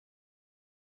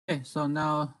Okay, so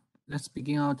now let's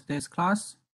begin our today's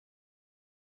class.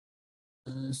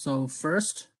 So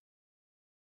first,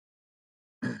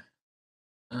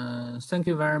 thank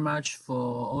you very much for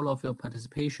all of your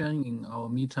participation in our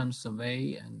midterm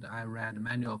survey, and I read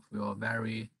many of your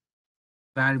very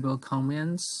valuable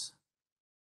comments.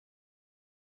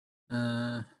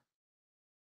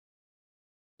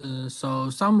 So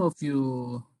some of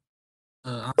you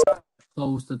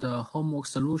posted the homework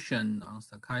solution on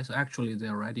Sakai, so actually they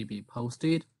already be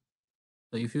posted.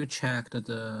 So if you checked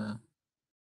the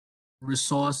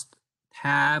resource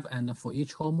tab and for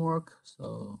each homework,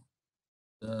 so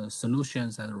the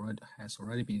solutions that has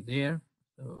already been there.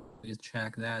 So please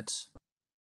check that.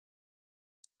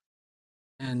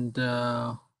 And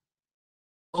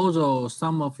although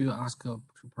some of you asked to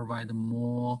provide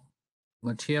more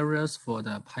materials for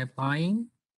the pipeline,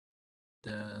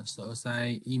 so as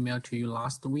I emailed to you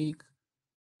last week,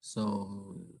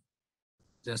 so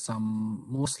there's some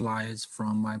more slides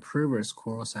from my previous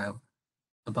course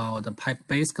about the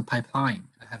basic pipeline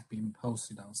that have been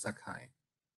posted on Sakai.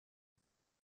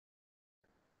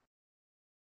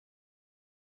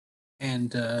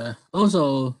 And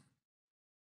also,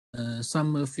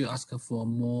 some of you ask for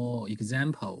more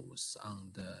examples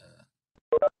on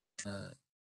the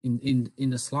in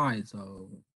the slides.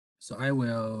 So I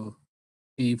will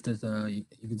give the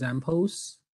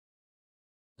examples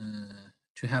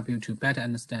to help you to better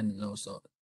understand those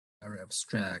very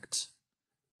abstract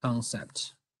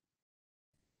concepts.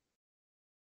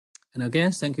 And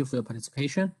again, thank you for your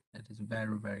participation. That is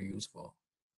very, very useful.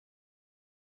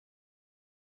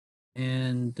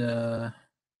 And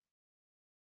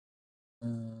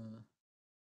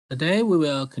today we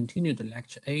will continue the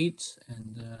lecture 8,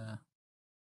 and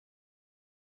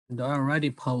I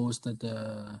already posted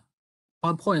the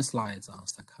PowerPoint slides on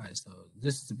Sakai. So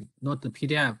this is not the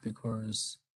PDF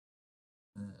because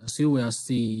as you will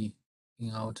see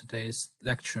in our today's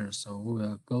lecture, so we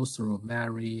will go through a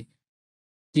very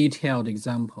detailed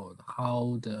example of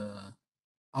how the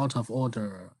out of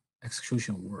order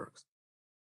execution works.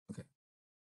 Okay.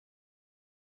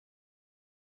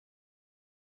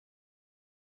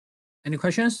 Any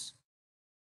questions?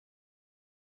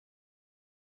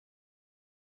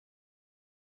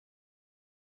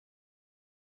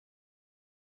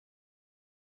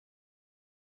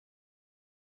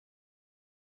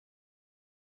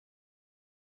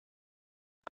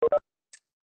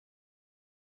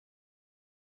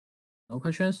 No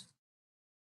questions?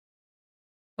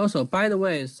 Also, by the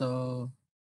way, so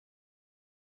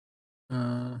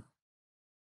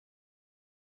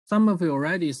some of you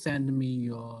already sent me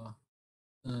your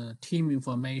team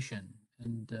information,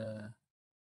 and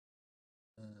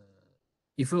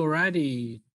if you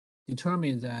already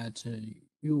determined that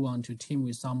you want to team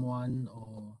with someone,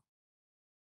 or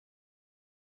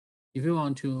if you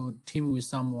want to team with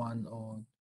someone, or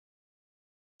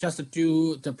just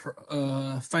do the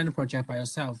final project by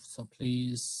yourself, so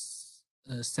please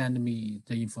send me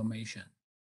the information.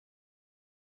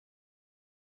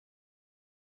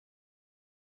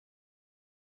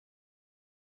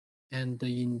 And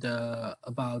in the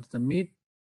about the mid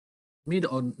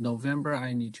of November,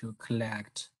 I need to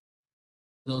collect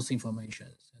those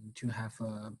informations and to have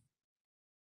a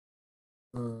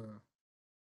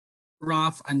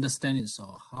rough understanding.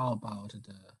 So how about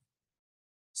the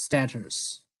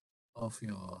status of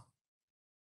your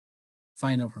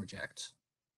final project?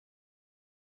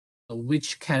 So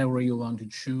which category you want to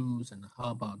choose, and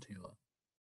how about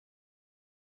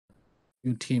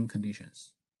your team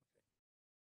conditions?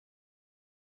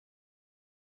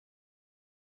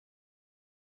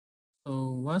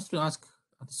 So wants to ask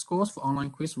the scores for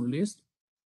online quiz released?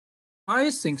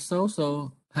 I think so.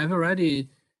 So have you already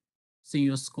seen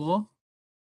your score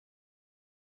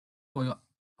for your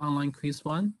online quiz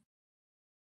one?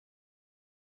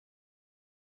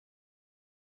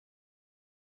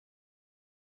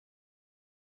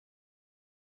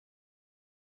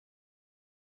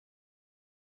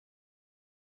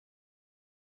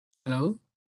 Hello?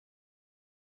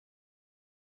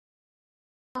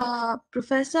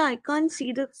 Professor, I can't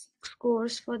see the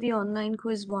scores for the online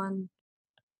quiz one.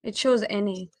 It shows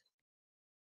NA.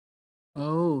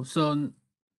 Oh, so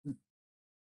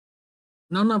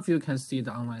none of you can see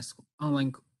the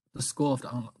the score of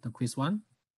the quiz one?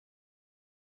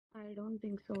 I don't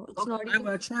think so. It's Okay, not I even.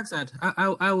 will check that.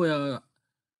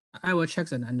 I will check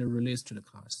that and release to the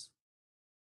class.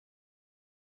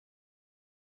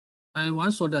 I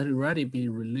once saw that it already be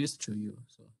released to you.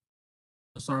 So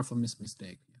sorry for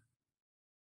mistake.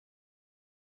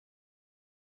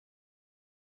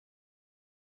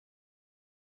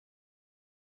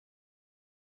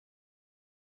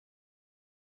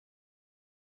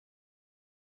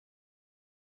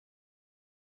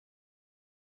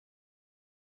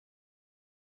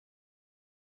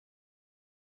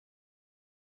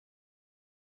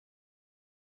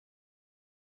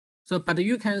 So, but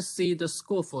you can see the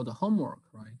score for the homework,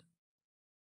 right?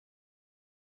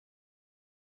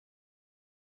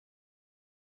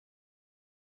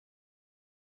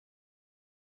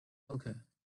 Okay.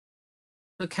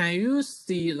 So can you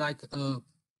see like a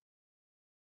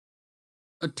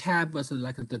tab was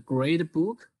like the grade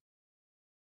book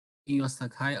in your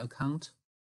Sakai account?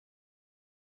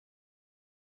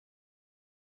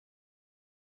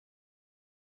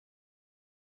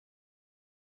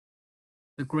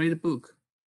 The grade book.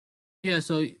 Yeah,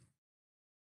 so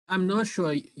I'm not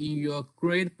sure in your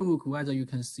grade book whether you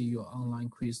can see your online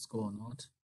quiz score or not.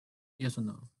 Yes or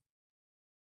no?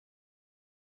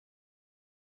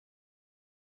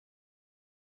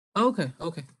 Okay,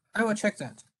 okay. I will check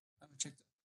that. I will check that.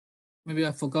 Maybe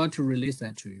I forgot to release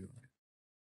that to you.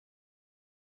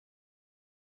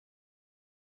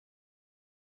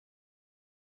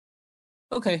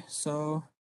 Okay, so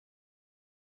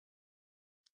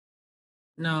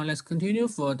now let's continue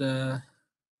for the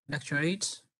lecture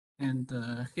 8. And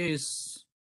here is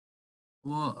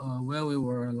where we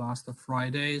were last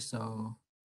Friday. So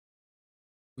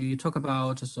we talk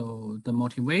about the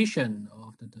motivation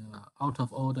of the out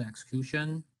of order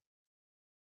execution.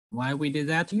 Why we did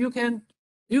that? You can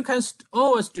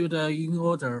always do the in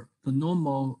order, the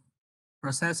normal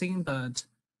processing, but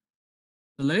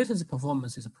the latency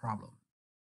performance is a problem.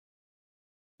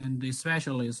 And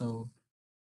especially so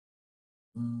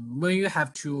when you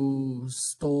have to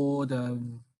store the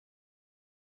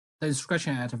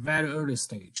instruction at a very early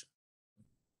stage.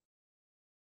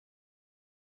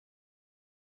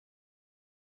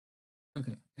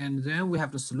 Okay, and then we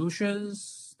have the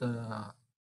solutions, the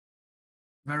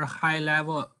very high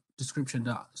level description,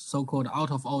 the so-called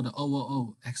out of order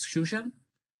overall execution,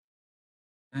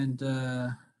 and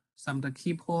some of the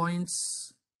key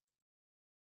points.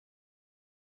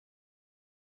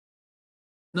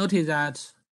 Notice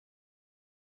that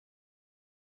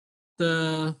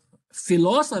the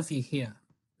philosophy here,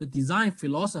 the design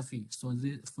philosophy, so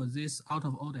for this out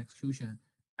of order execution,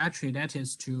 actually that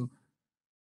is to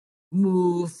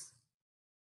move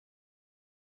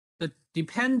the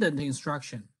dependent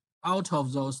instruction out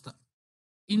of those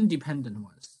independent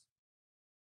ones.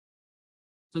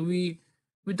 So we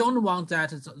don't want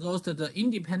that those the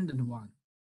independent one,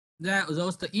 that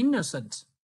those the innocent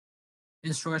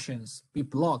instructions be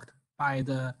blocked by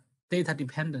the data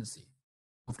dependency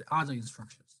of the other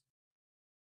instructions.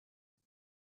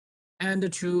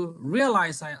 And to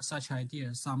realize such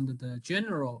ideas, some of the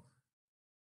general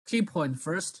key point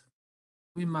first,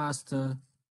 we must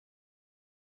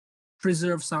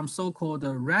preserve some so-called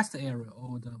rest area,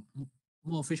 or the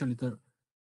more officially the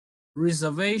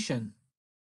reservation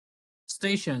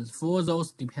stations for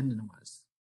those dependent ones.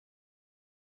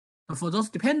 But for those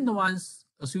dependent ones,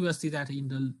 as you will see that in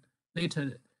the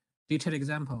later detailed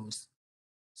examples,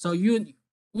 so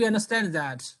we understand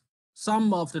that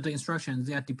some of the instructions,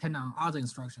 they are dependent on other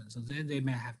instructions, so then they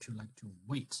may have to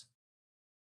wait.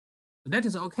 But that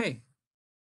is okay.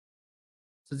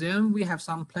 So then we have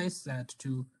some place that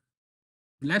to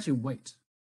let you wait.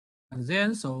 And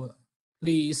then so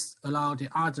please allow the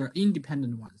other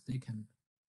independent ones, they can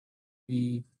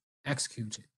be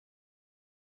executed.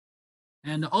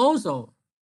 And also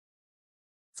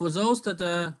for those that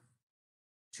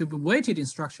to be waited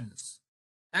instructions,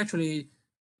 actually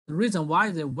the reason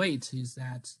why they wait is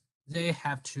that they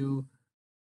have to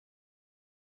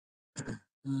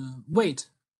wait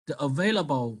the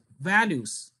available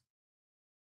values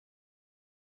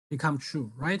become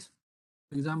true, right?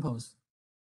 For examples.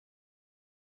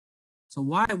 So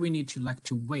why we need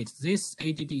to wait this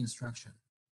ADD instruction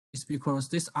is because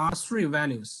these R3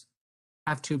 values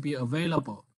have to be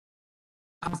available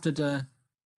after the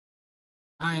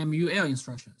IMUL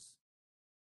instructions,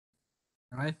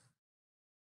 right?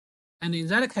 And in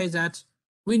that case, that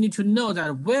we need to know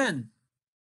that when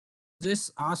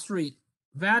these R3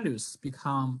 values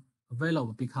become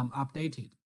available, become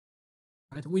updated,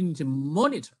 right? We need to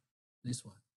monitor this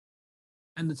one.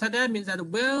 And so that means that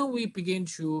when we begin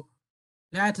to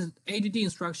let ADD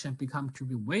instruction become to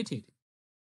be waited,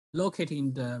 located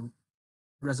in the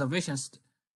reservation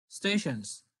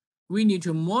stations, we need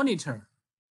to monitor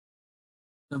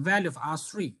the value of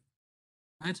R3,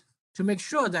 right? To make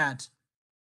sure that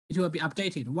it will be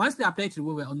updated. Once they updated,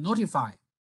 we will notify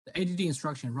the ADD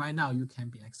instruction. Right now, you can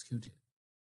be executed.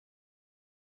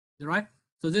 Right?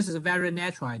 So this is a very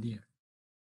natural idea,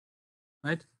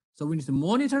 right? So we need to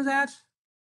monitor that.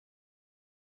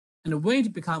 And when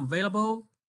it becomes available,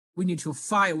 we need to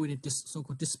file with this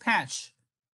so-called dispatch,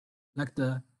 like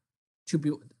the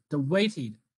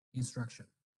waited instruction.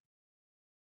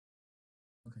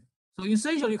 Okay. So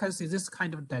essentially, you can see this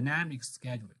kind of dynamic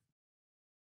scheduling.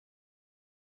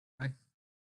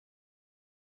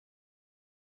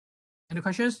 Any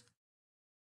questions?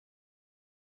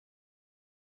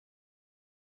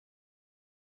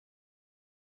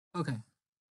 Okay.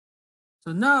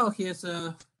 So now here's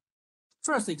a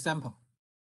first example.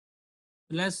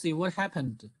 Let's see what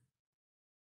happened.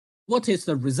 What is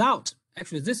the result?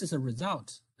 Actually, this is a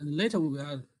result, and later we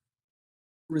will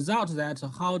result that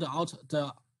how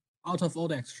the out of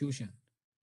order execution,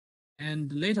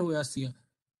 and later we will see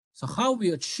so how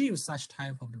we achieve such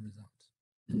type of the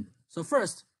result. So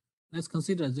first, let's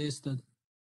consider this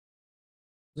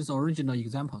original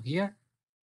example here.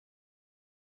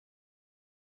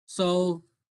 So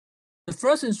the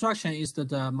first instruction is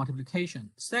the multiplication.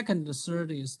 Second, the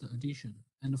third is the addition,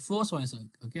 and the fourth one is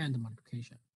again the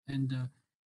multiplication. And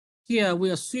here we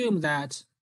assume that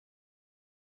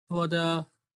for the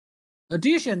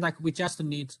addition, like we just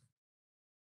need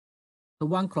the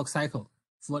 1 clock cycle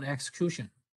for the execution.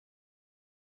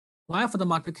 While for the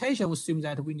multiplication, we assume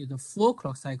that we need the 4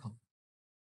 clock cycle.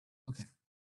 Okay.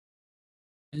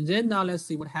 And then now let's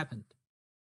see what happened.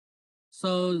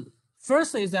 So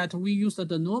first is that we use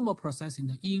the normal processing,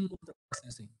 the in-order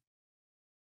processing.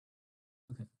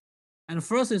 Okay. And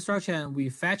first instruction, we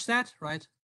fetch that, right?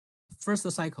 First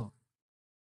cycle.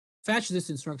 Fetch this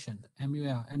instruction,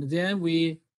 MUL, and then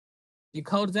we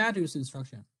decode that use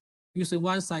instruction using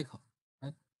 1 cycle,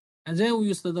 right? And then we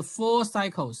use the 4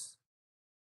 cycles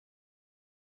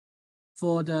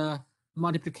for the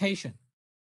multiplication,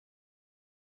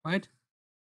 right?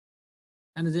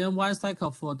 And then 1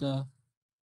 cycle for the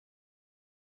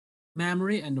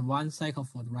memory and 1 cycle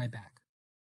for the write back.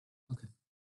 Okay.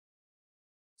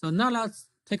 So now let's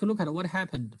take a look at what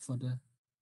happened for the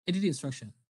edit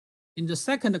instruction. In the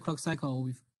second clock cycle,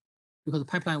 because the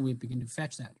pipeline will begin to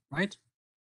fetch that, right?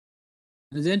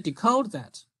 And then decode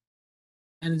that.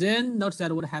 And then notice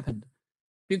that what happened.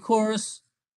 Because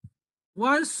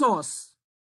one source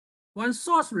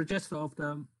register of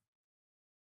the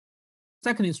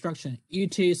second instruction,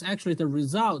 it is actually the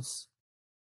results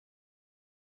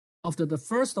of the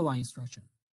first one instruction.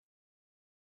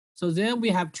 So then we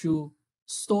have to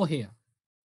store here,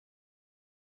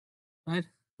 right?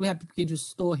 We have to begin to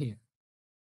store here.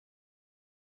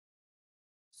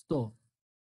 Store.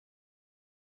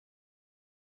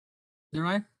 Is that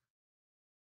right?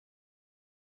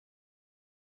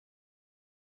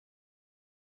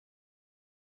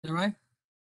 Is that right?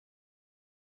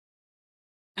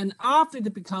 And after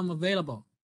it become available,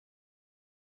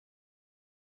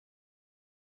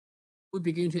 we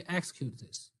begin to execute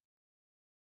this.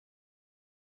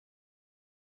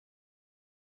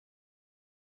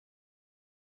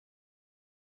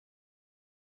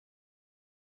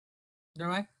 Is that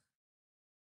right?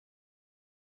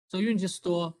 So you just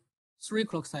store 3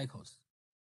 clock cycles.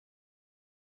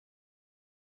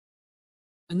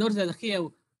 And notice that here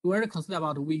we already consider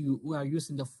about we are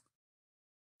using the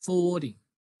forwarding.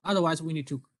 Otherwise, we need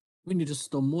to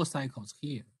store more cycles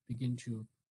here. Begin to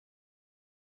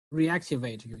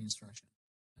reactivate your instruction.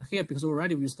 Here, because we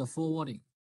already used the forwarding.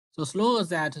 So as long as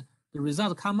that the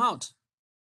result come out,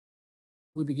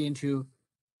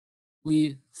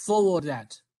 we forward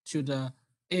that to the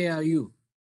ALU,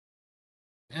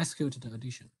 execute the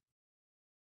addition,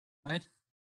 right?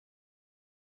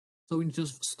 So we need to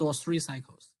store 3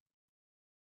 cycles.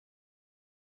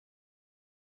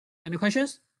 Any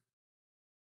questions?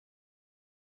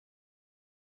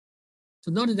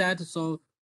 So notice that, so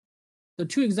the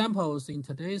 2 examples in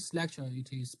today's lecture,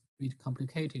 it is a bit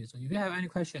complicated. So if you have any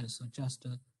questions, so just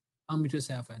unmute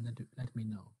yourself and let me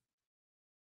know.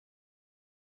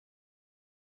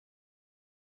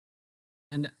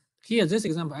 And here, this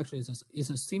example actually is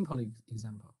a simple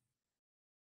example.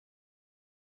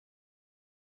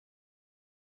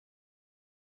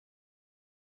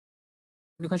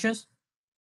 Any questions?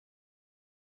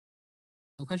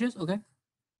 No questions? Okay.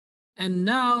 And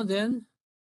now then,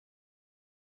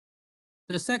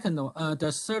 the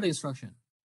third instruction.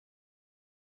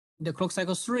 In the clock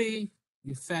cycle 3,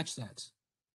 you fetch that,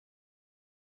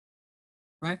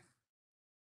 right?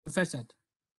 You fetch that.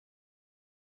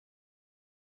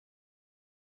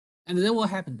 And then what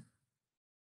happened?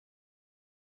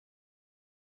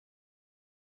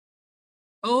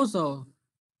 Also,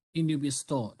 it need to be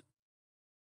stored,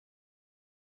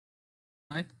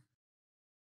 right?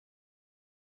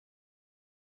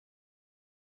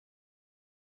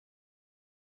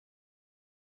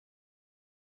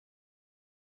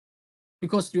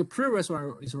 Because your previous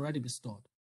one is already been stored.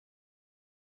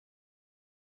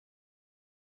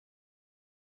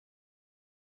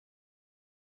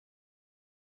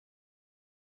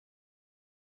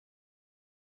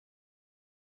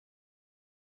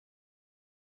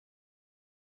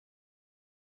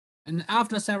 And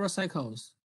after several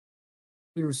cycles,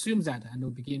 we assume that and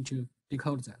we'll begin to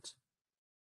decode that.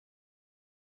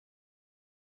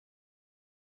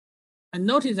 And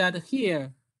notice that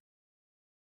here,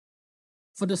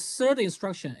 for the third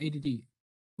instruction, ADD,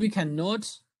 we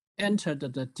cannot enter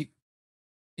the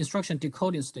instruction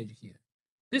decoding stage here.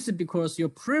 This is because your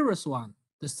previous one,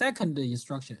 the second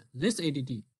instruction, this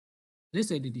ADD,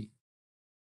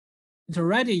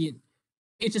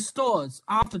 it stores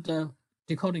after the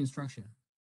decoding instruction.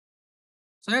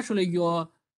 So actually your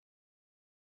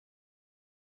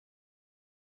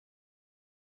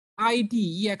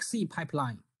IDEXE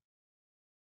pipeline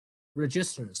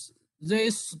registers, they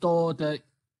store the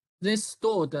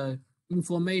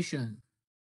instruction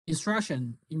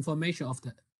information of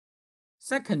the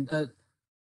second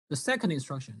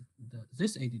instruction,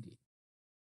 this ADD.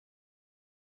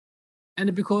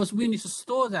 And because we need to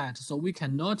store that, so we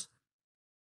cannot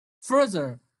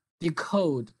further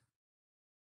decode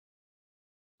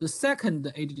the second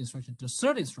ADD instruction, the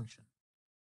third instruction.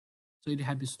 So it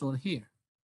had to be stored here.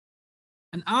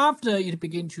 And after it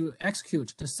begin to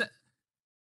execute the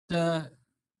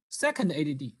second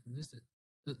ADD, this is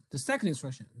the second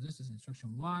instruction. This is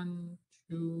instruction 1,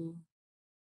 2,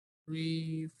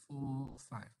 3, 4,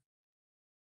 5.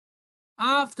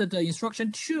 After the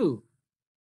instruction 2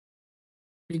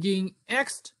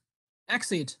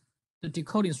 exit the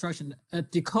decoding instruction,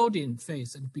 decoding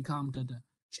phase, and become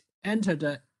enter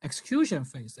the execution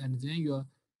phase, and then your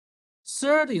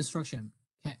third instruction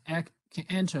can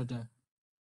enter the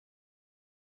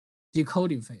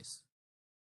decoding phase.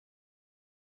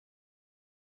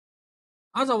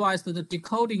 Otherwise, the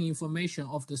decoding information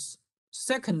of the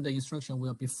second instruction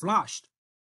will be flushed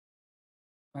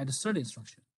by the third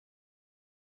instruction.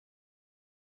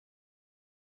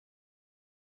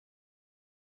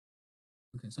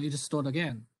 Okay, so it is stored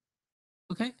again.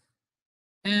 Okay,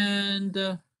 and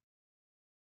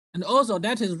also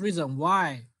that is the reason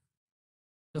why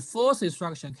the fourth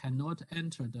instruction cannot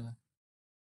enter the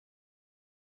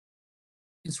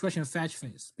instruction fetch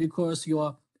phase, because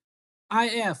your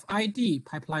IFID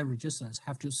pipeline registers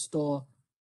have to store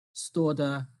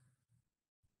the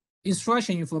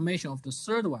instruction information of the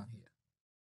third one here.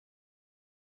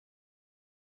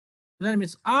 That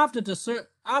means after the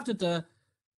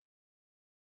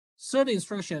third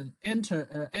instruction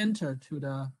enter to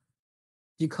the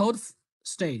decode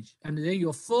stage, and then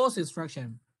your fourth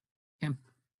instruction can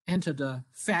enter the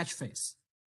fetch phase.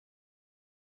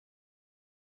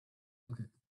 Okay.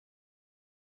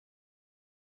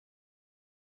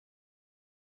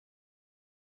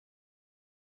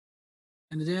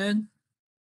 And then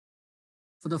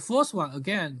for the fourth one,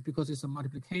 again, because it's a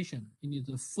multiplication, you need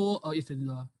the 4, or it is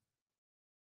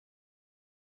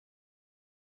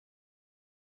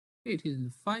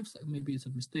 5, maybe it's a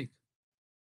mistake.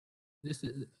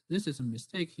 This is a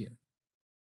mistake here.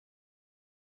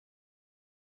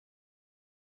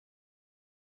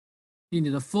 You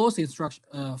need the fourth instruction,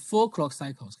 4 clock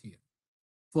cycles here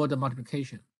for the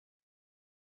multiplication.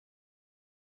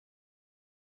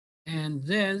 And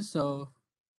then, so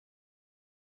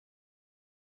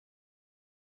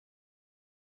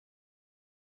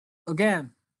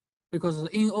again, because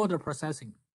in order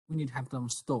processing, we need to have them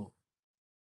stored.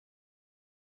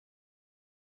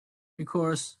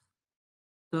 Because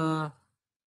the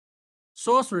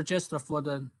source register for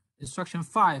the instruction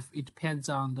 5, it depends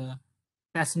on the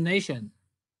destination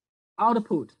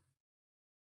output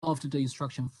of the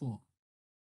instruction 4.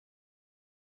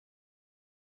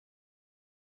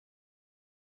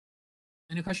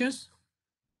 Any questions?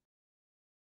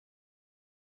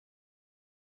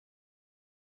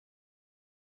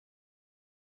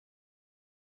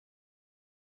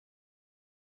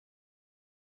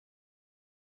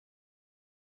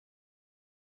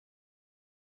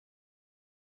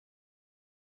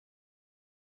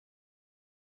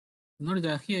 Notice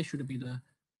that here should be the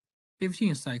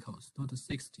 15 cycles, not the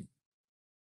 16.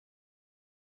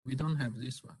 We don't have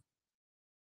this one.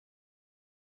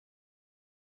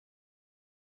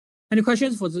 Any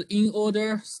questions for the in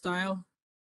order style?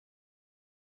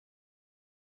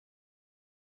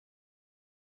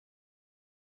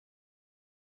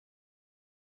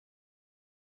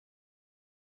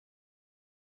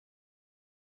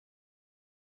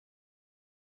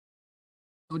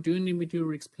 Or do you need me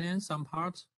to explain some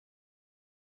parts?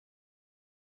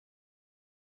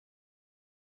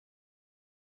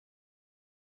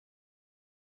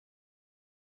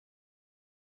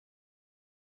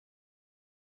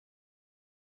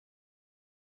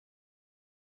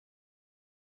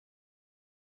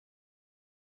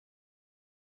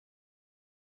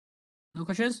 No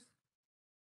questions?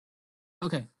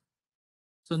 Okay.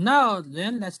 So now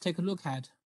then let's take a look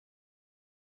at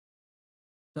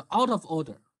the out of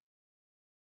order.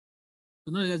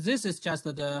 So notice this is just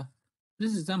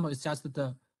this example is just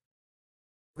the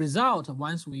result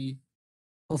once we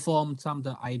perform some of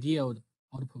the ideal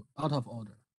output out of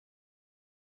order.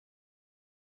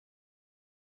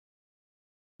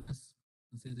 Let's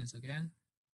see this again.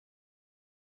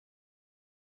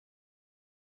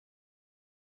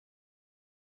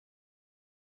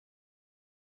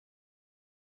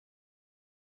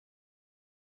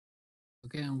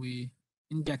 Again, we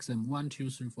index them 1, 2,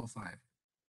 3, 4, 5.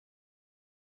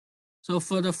 So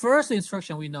for the first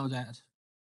instruction, we know that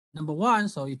number 1,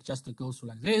 so it just goes through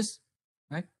like this,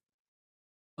 right?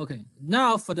 Okay,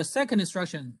 now for the second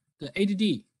instruction, the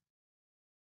ADD.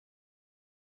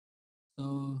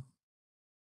 So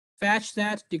fetch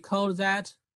that, decode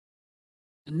that.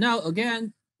 And now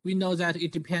again, we know that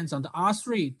it depends on the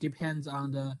R3, depends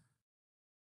on the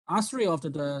R3 of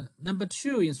the number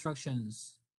 2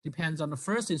 instructions, depends on the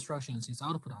first instructions, is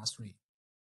output R3.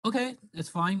 Okay, that's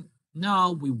fine.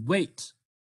 Now we wait.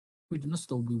 We do not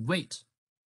stop, we wait.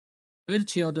 Wait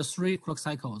till the 3 clock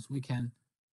cycles, we can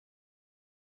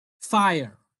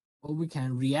fire or we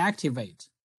can reactivate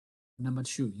number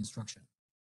 2 instruction,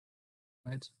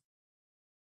 right?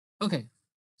 Okay,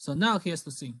 so now here's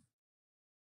the thing.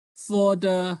 For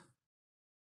the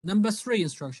number 3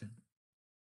 instruction,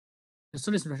 the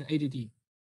third instruction, ADD,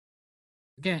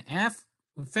 again, F,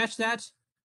 we fetch that,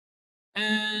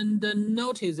 and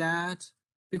notice that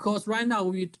because right now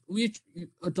we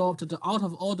adopt the out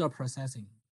of order processing.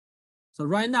 So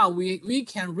right now we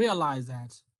can realize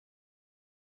that.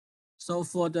 So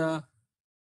for the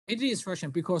ADD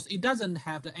instruction, because it doesn't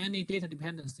have any data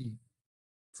dependency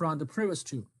from the previous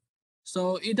 2,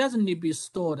 so it doesn't need to be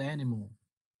stored anymore.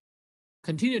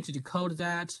 Continue to decode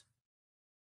that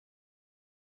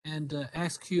and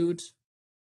execute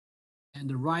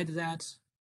and write that.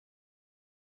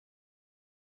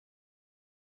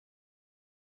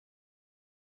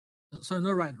 So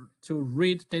no write to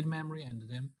read data memory and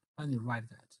then finally write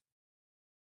that.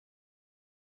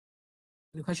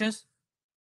 Any questions?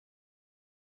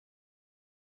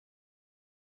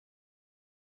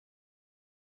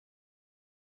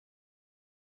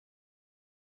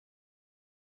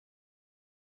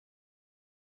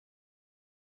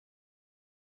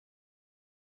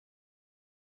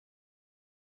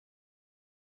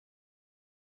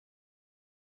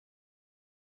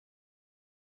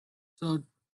 So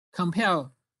compare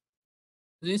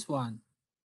this one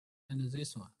and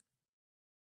this one.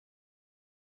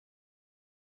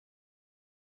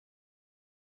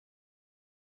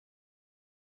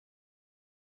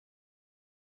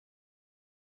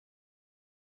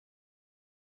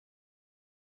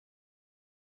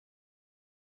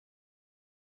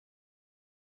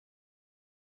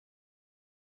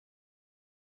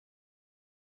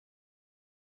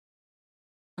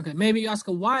 Okay, maybe you ask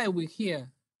why we here,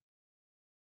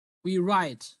 we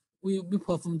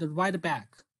perform the write back,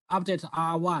 update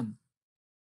R1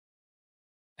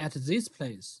 at this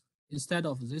place instead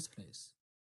of this place.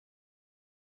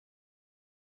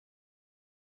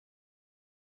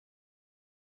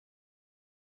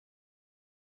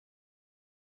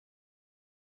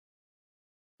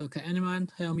 So can anyone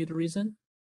tell me the reason?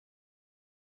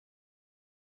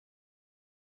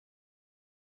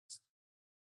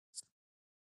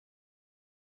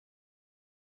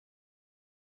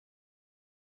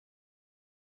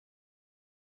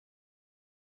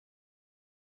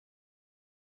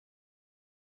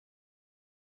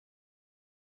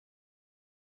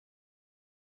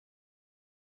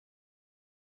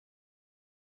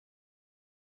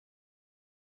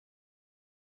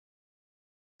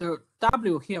 The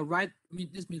W here,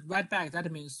 this means write back.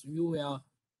 That means you will,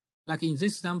 like in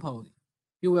this example,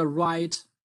 you will write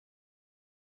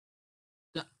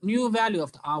the new value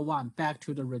of the R1 back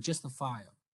to the register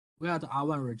file where the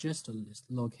R1 register is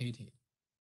located.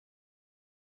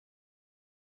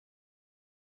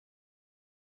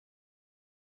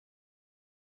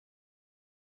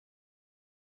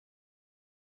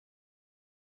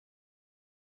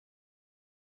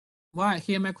 Why?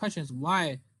 Here my question is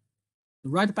why the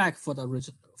write back for the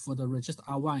register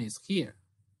R1 is here.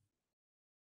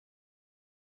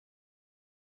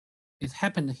 It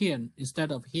happened here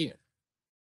instead of here.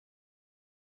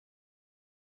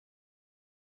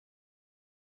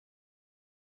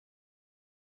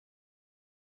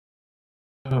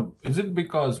 Is it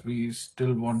because we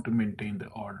still want to maintain the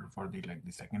order for the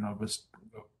second order,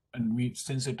 and we,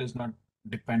 since it is not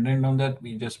dependent on that,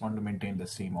 we just want to maintain the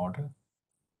same order?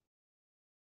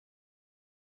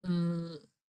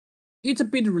 It's a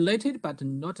bit related, but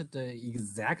not the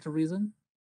exact reason.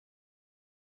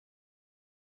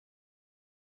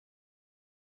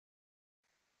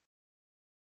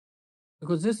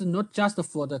 because this is not just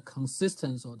for the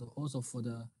consistency or also for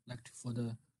the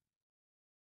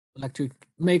to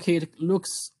make it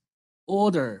looks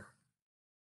order,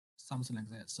 something like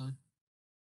that. So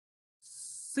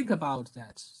think about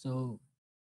that. So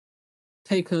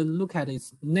take a look at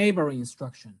its neighboring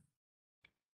instruction.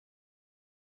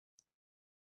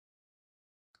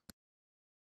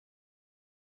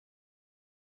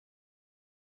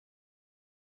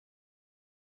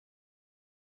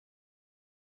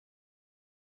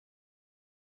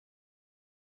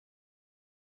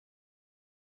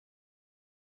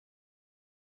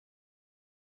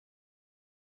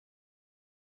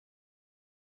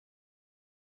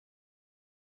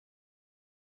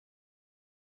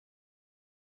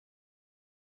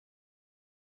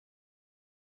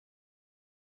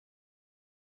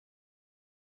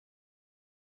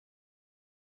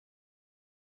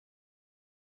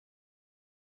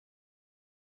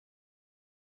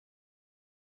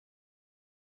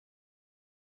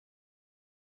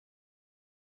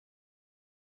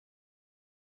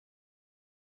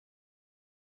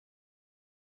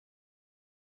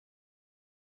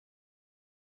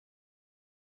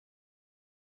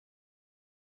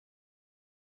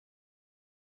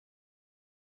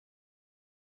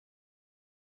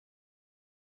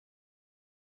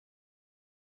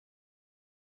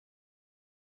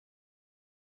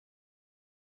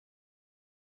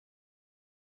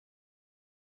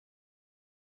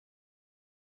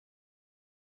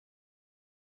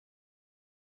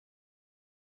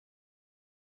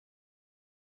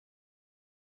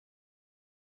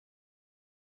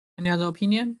 Any other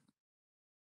opinion?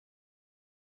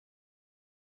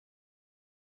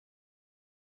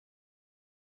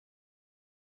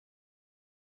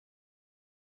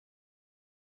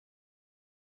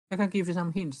 I can give you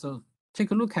some hints. So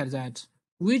take a look at that.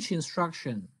 Which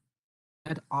instruction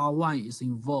at R1 is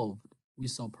involved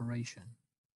with operation?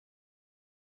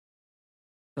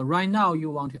 So right now you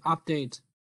want to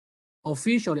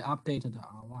officially update the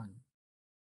R1.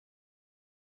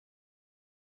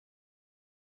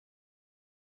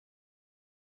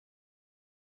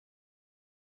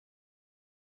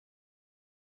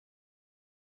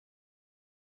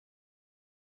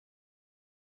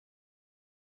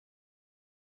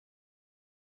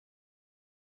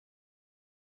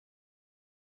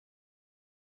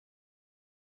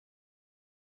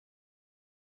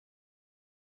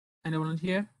 Anyone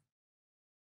here?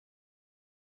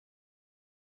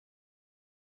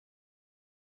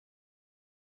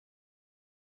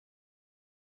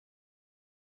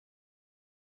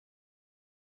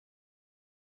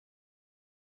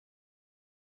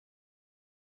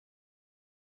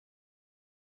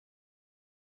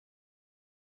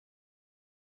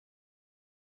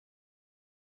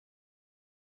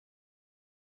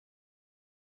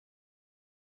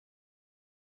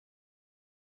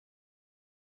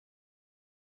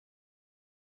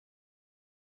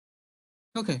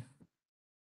 Okay.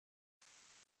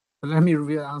 So let me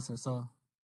review the answer. So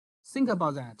think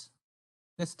about that.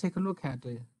 Let's take a look at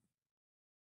the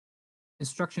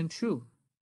instruction 2.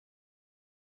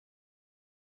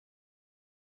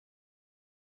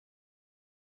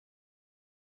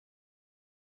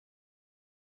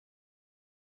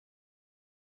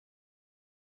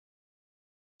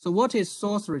 So what is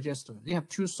source register? They have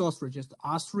two source registers,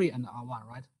 R3 and R1,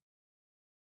 right?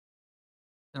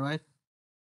 All right.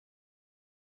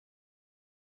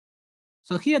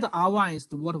 So here the R1 is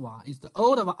the what one? Is the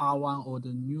old of R1 or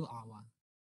the new R1?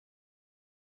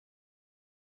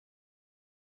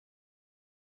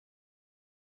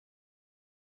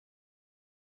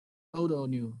 Old or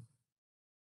new?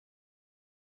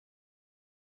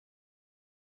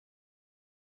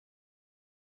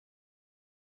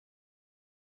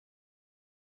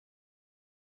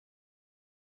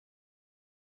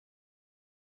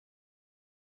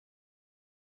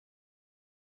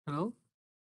 Hello?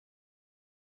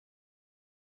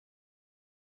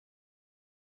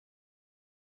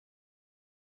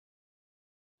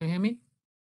 Can you hear me?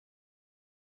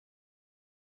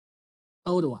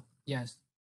 Old one, yes.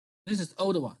 This is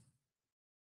old one,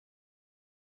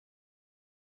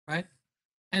 right?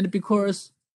 And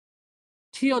because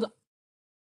till the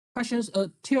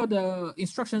till the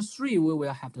instruction 3, we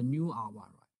will have the new R1, right?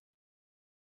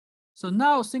 So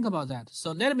now think about that.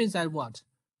 So that means that what?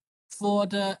 For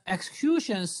the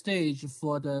execution stage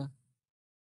for the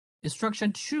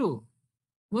instruction 2,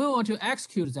 we want to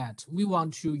execute that. We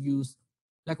want to use,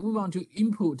 we want to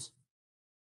input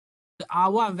the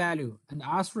R1 value and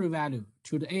R3 value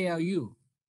to the ALU.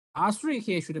 R3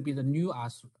 here should be the new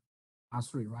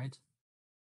R3, right?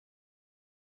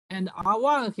 And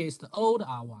R1 here is the old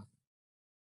R1,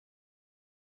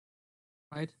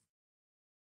 right?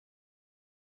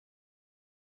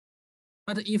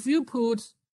 But if you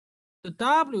put the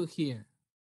W here,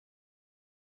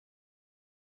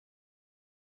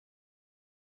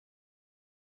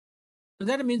 so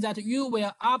that means that you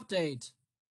will update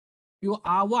your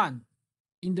R1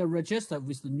 in the register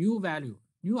with the new value,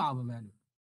 new R1 value.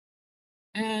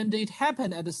 And it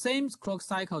happened at the same clock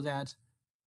cycle that,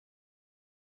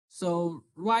 so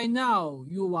right now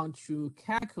you want to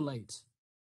calculate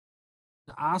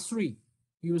the R3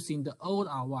 using the old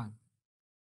R1.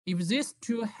 If this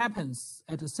two happens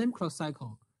at the same clock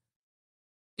cycle,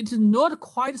 it is not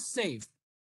quite safe.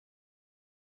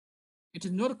 It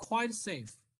is not quite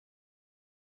safe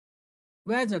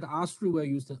whether the R3 will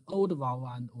use the old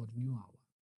R1 or the new R1.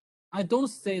 I don't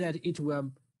say that it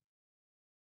will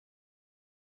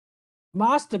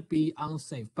must be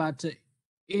unsafe, but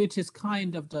it is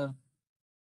kind of the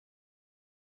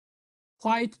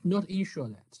quite not ensure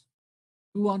that.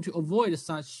 We want to avoid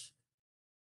such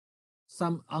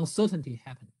some uncertainty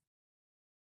happening.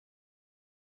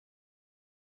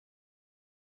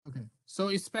 Okay, so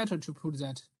it's better to put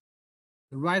that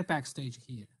the write back stage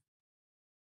here.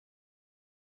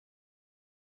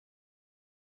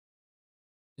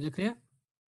 Is it clear?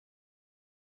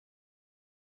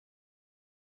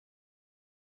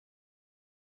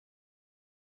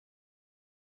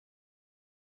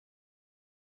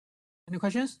 Any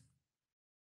questions?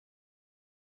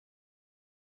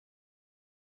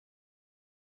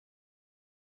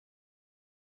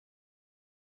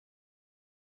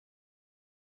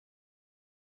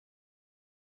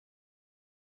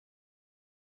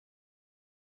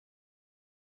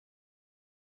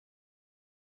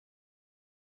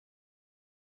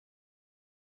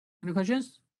 Any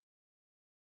questions?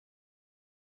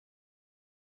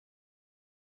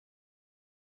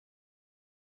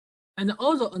 And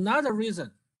also another reason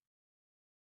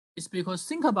is because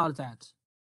think about that.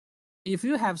 If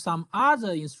you have some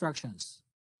other instructions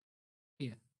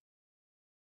here,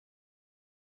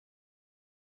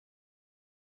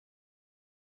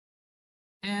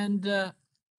 and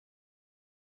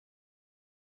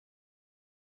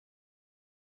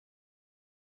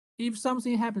if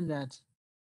something happens that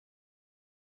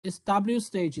its W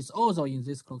stage is also in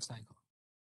this clock cycle,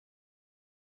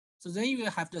 so then you will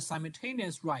have the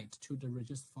simultaneous write to the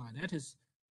register file. That is,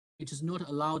 it is not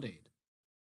allowed it.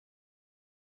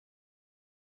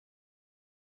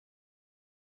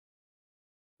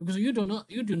 Because you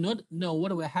do not know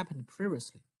what will happen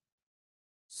previously.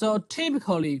 So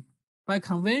typically, by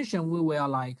convention, we will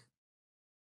like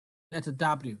let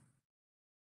W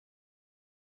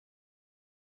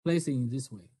place it in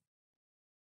this way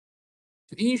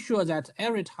to ensure that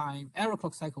every time, every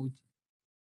clock cycle,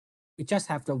 we just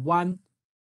have the one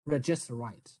register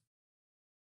write.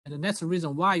 And that's the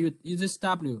reason why you this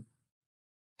W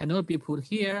cannot be put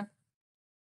here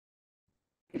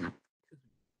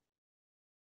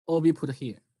or be put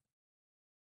here.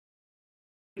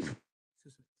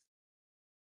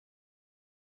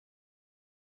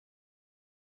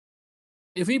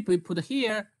 If we put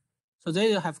here, so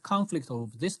they will have conflict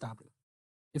of this W.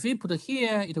 If we put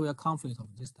here, it will conflict of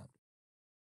this W.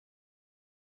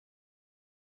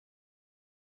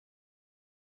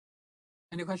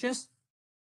 Any questions?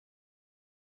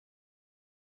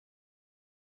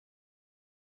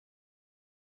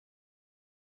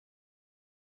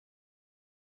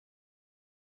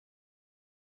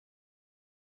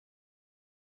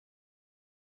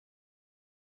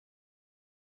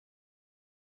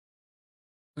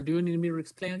 Or do you need me to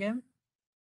explain again?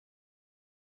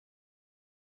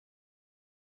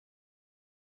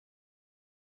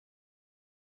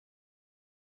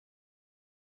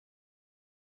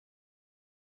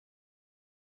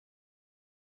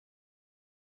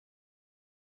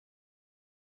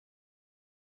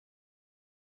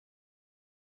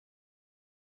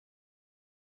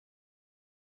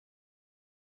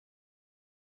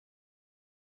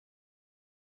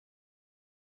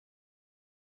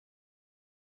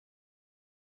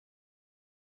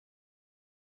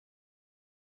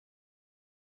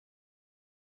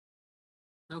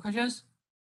 No questions?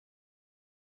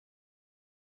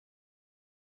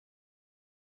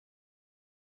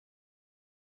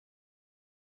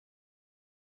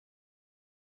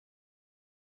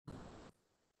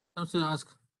 I'm to ask,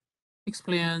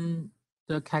 explain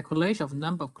the calculation of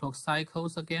number of clock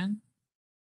cycles again.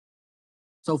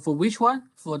 So for which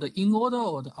one? For the in order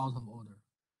or the out of order?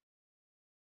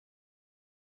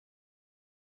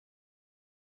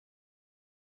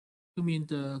 You mean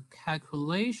the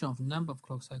calculation of number of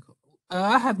clock cycles?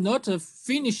 I have not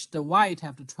finished the why it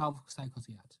have the 12 cycles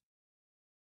yet.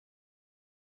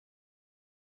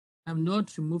 I'm not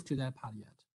to move to that part yet.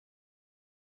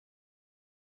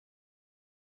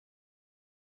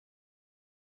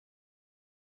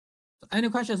 any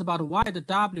questions about why the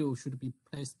W should be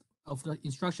placed of the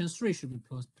instruction 3 should be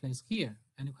placed here?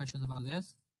 Any questions about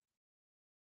this?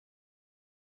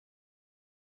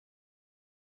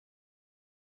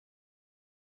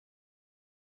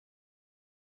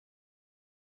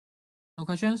 No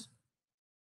questions?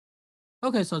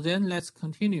 Okay, so then let's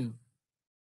continue.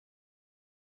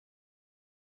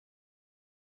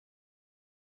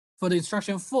 For the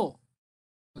instruction 4,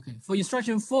 okay, for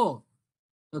instruction 4,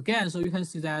 again, so you can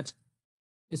see that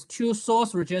it's 2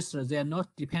 source registers. They are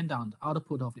not dependent on the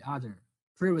output of the other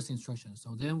previous instruction.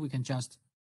 So then we can just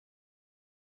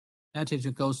let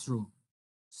it go through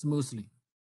smoothly,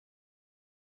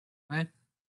 right?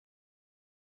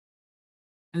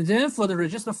 And then for the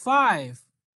register 5,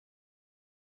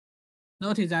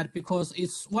 notice that because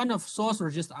it's one of source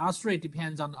register R3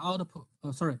 depends on the output.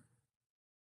 Oh, sorry.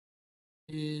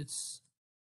 It's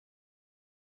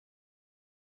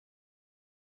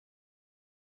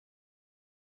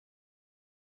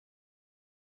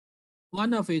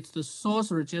one of it's the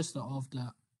source register of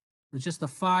the register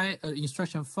 5,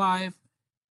 instruction 5.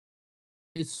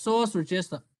 Its source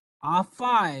register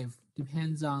R5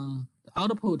 depends on the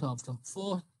output of the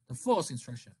fourth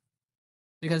instruction.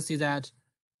 You can see that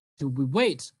we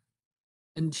wait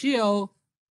until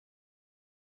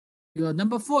your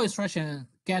number 4 instruction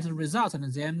gets the result,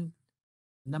 and then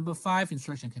number 5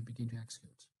 instruction can begin to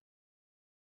execute.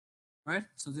 Right?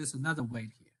 So there's another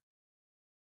wait here.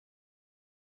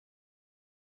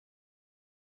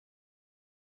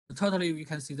 So totally, we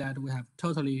can see that we have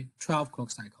totally 12 clock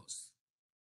cycles.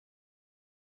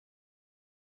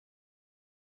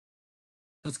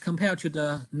 As compared to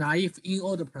the naive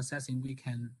in-order processing, we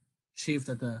can achieve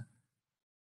the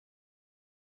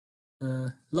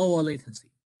lower latency.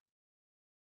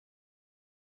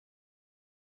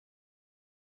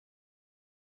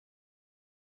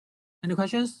 Any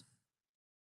questions?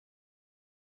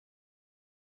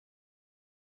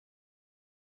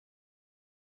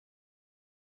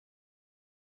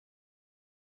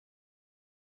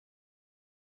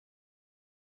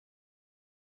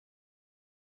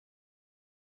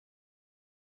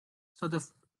 So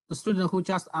the student who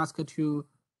just asked to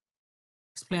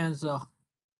explain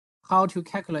how to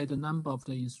calculate the number of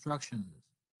the instructions,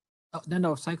 number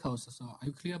of cycles. So are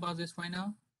you clear about this right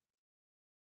now?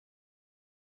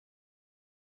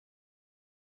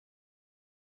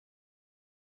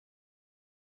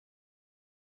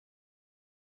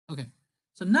 Okay,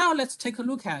 so now let's take a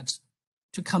look at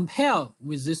to compare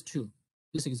with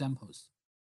these examples.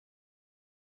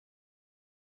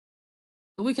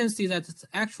 So we can see that it's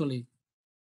actually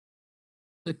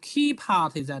the key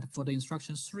part is that for the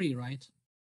instruction 3, right?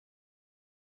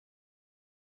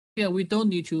 Here we don't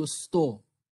need to store,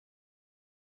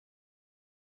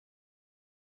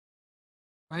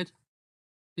 right?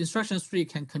 Instruction 3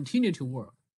 can continue to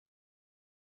work.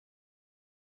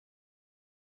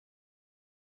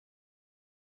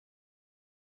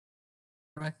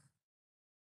 Right?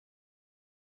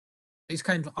 It's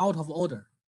kind of out of order.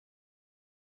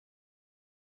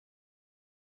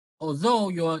 Although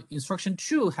your instruction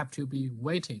 2 have to be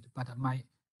waited, but my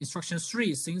instruction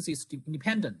 3, since it's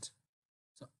independent,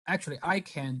 so actually I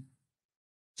can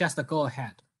just go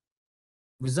ahead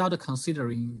without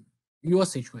considering your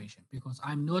situation because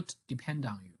I'm not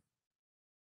dependent on you.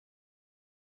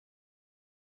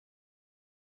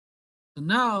 So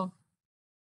now,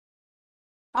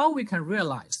 how we can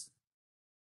realize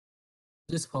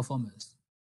this performance?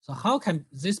 So how can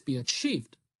this be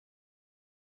achieved?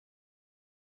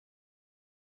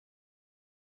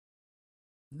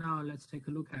 Now let's take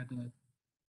a look at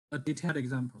a detailed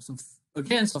example. So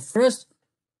again, so first,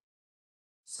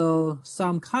 so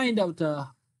some kind of the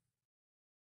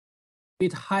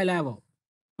bit high level,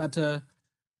 but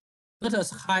not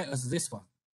as high as this one.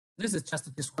 This is just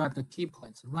to describe the key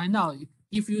points. Right now,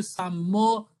 if you some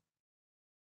more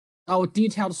our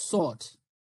detailed sort,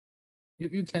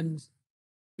 you can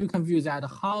view that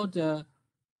how the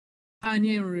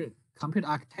pioneering computer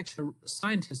architecture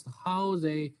scientists, how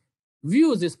they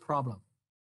view this problem,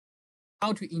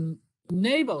 how to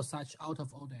enable such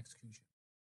out-of-order execution.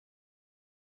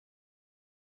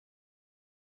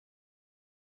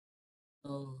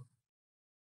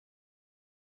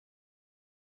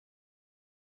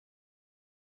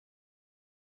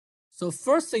 So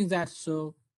first thing that,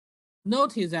 so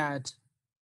notice that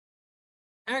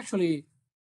actually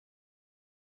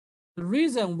the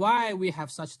reason why we have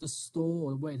such the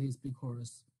store or wait is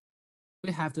because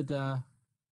we have the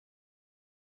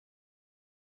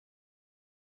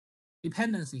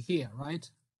dependency here, right?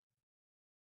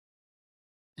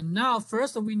 And now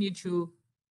first we need to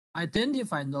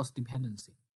identify those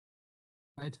dependency,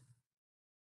 right?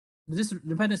 This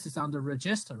dependency is on the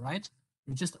register, right?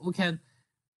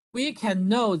 We can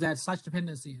know that such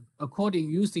dependency according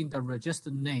using the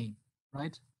register name,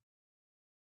 right?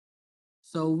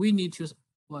 So we need to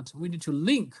what? We need to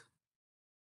link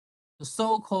the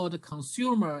so-called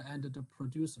consumer and the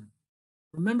producer.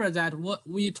 Remember that what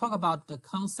we talk about the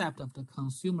concept of the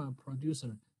consumer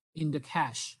producer in the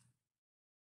cache.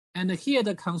 And here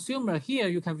the consumer, here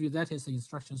you can view that as the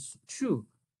instruction true.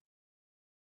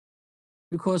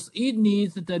 Because it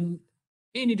needs to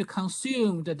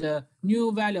consume the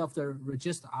new value of the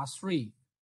register R3.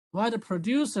 While the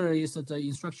producer is the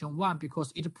instruction 1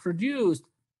 because it produced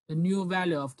the new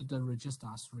value of the register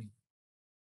R3.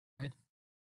 Right?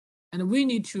 And we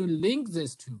need to link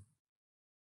these two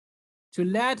to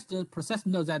let the processor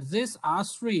know that this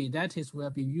R3, that is, will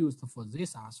be used for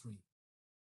this R3.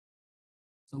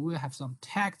 So we'll have some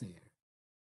tag there.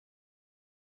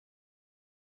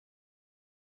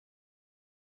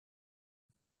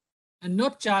 And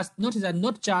notice that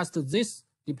not just this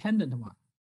dependent one.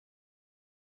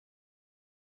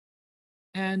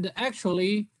 And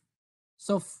actually,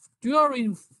 so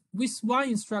during with one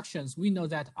instructions, we know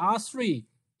that R3,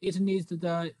 it needs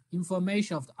the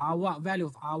information of the R1, value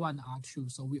of R1 and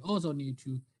R2. So we also need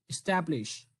to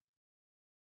establish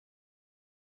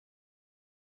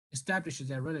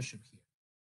that relationship here.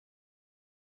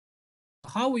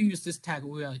 How we use this tag,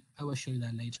 I will show you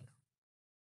that later.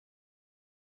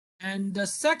 And the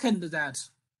second, that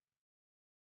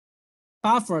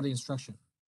buffer the instruction.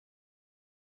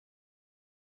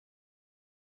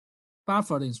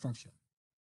 Buffer the instruction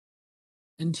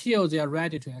until they are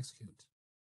ready to execute.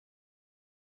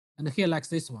 And here, like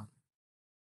this one.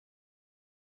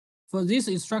 For this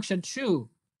instruction 2,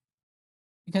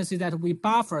 you can see that we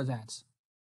buffer that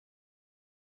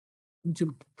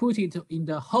to put it in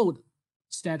the hold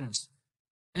status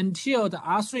until the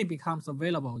R3 becomes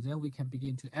available. Then we can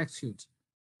begin to execute,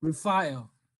 refile.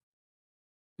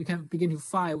 We can begin to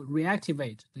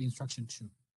reactivate the instruction 2.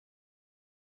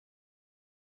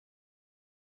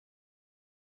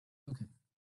 Okay,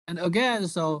 and again,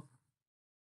 so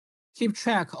keep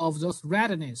track of those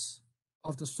readiness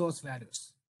of the source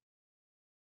values.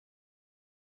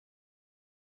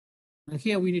 And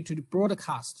here we need to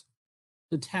broadcast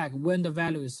the tag when the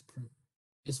value is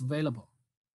available.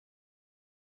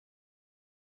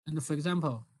 And for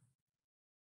example,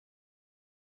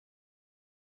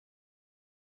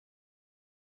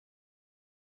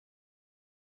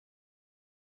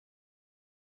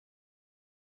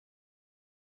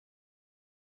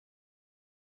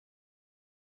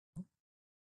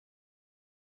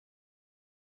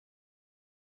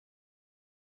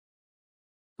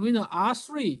 we know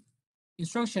R3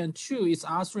 instruction 2 is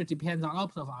R3 depends on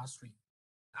output of R3.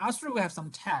 R3 will have some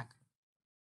tag.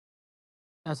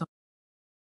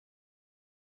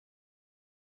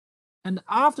 And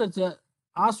after the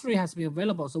R3 has been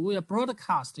available, so we will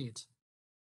broadcast it.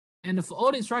 And for all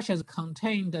instructions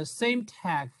contain the same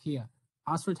tag here,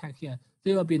 R3 tag here,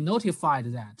 they will be notified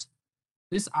that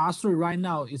this R3 right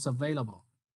now is available.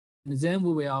 And then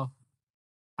we will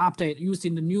update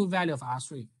using the new value of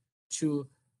R3 to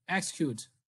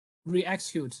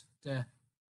re-execute the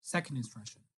second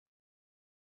instruction.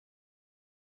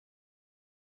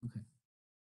 Okay.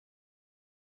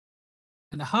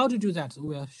 And how to do that,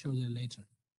 we'll show you later.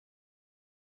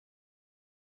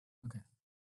 Okay.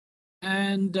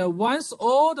 And once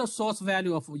all the source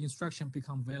value of instruction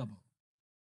become available,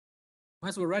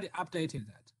 once we already updated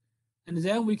that, and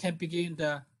then we can begin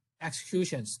the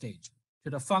execution stage to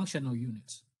the functional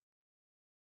unit.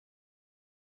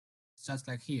 Just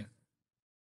like here.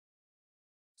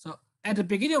 So at the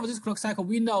beginning of this clock cycle,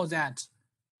 we know that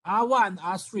R1 and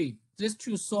R3, these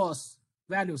two source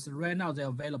values right now they're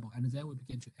available, and then we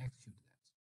begin to execute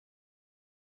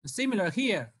that. Similar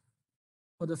here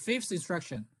for the fifth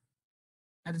instruction.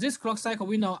 At this clock cycle,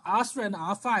 we know R3 and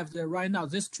R5, they're right now,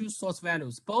 these two source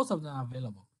values, both of them are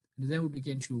available. And then we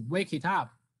begin to wake it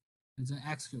up and then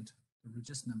execute the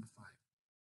register number 5.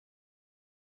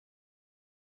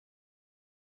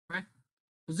 Right?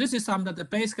 So this is some of the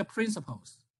basic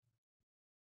principles.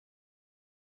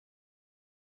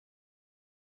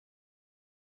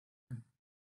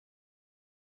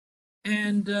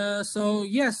 And so,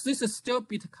 yes, this is still a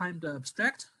bit kind of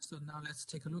abstract. So now let's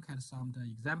take a look at some of the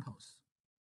examples.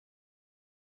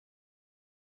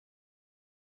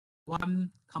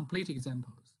 One complete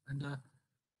example. And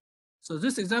so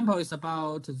this example is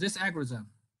about this algorithm,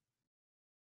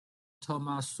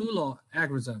 Tomasulo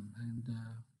algorithm. And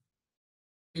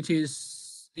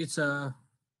it's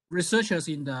researchers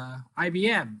in the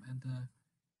IBM and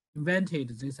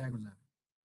invented this algorithm.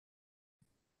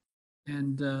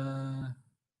 And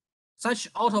such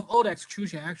out of order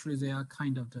execution, actually, they are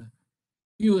kind of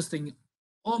used in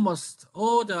almost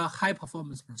all the high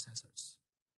performance processors.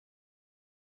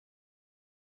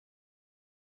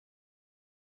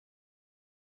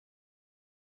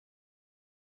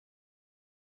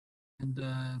 And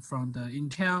from the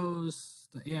Intels,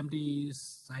 the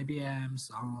AMDs,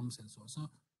 IBMs, ARMs, and so on.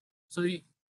 So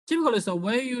typically, so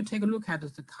when you take a look at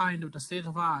the kind of the state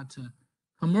of art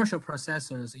commercial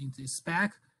processors in the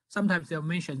spec, sometimes they'll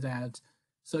mention that.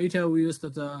 So Intel will use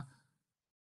the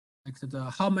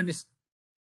how many.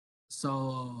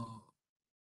 So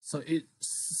it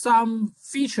some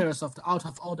features of the out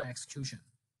of order execution.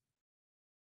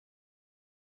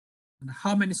 And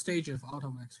how many stages of out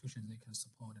of execution they can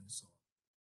support and so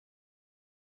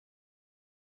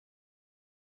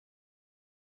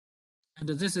on.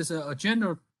 And this is a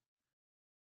general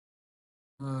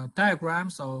diagram.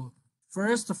 So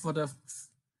first for the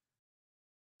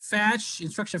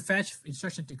instruction fetch,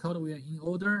 instruction decoder, we are in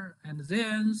order. And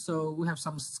then, so we have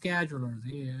some scheduler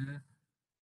there.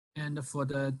 And for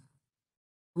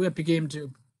we are beginning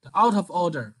to the out of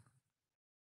order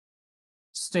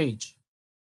stage.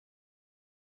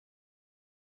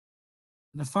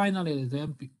 And finally,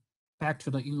 then back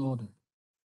to the in order.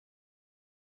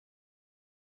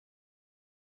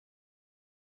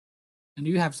 And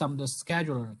you have the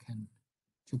scheduler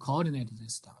to coordinate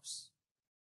these stuffs.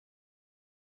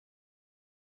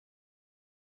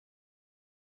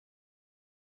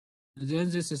 And then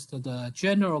this is the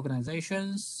general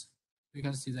organizations. You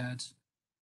can see that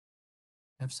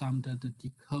have the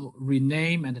decode,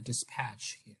 rename, and the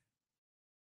dispatch here.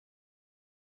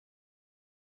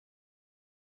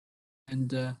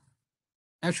 And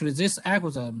actually, this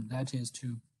algorithm that is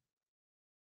to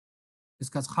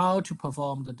discuss how to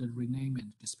perform the rename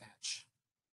and dispatch.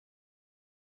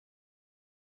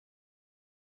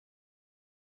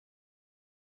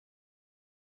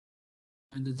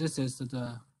 And this is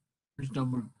the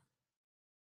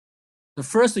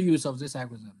first use of this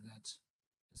algorithm that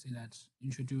you see that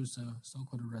introduce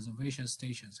so-called reservation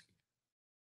stations here.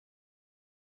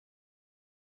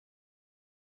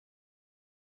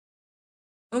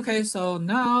 Okay, so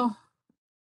now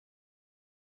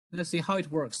let's see how it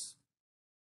works.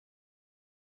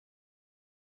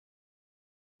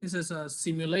 This is a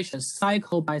simulation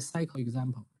cycle by cycle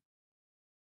example.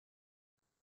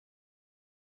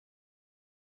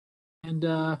 And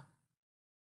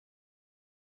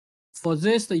for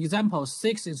this, the example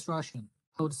 6 instruction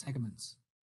code segments.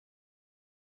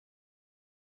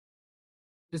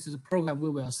 This is a program we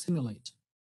will simulate.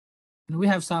 And we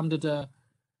have some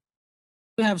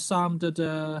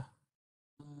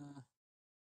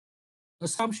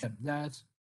assumption that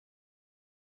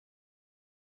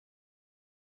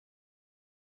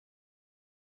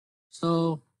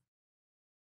so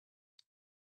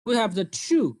we have the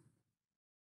two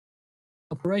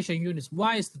operation units.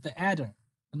 One is the adder,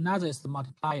 another is the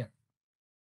multiplier.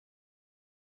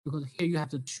 Because here you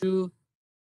have the two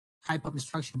type of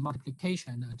instruction,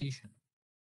 multiplication and addition,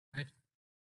 right?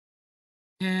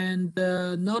 And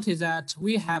notice that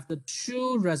we have the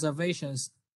two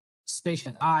reservations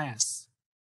station RS.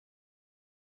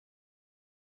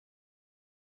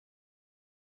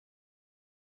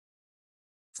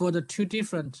 For the two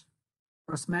different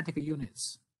arithmetic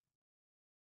units.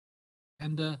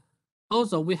 And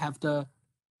also we have the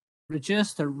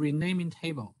register renaming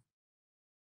table.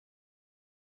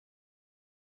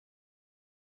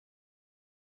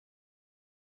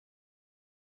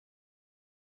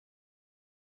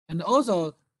 And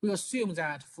also we assume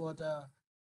that for the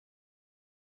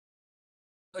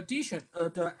addition,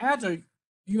 the adder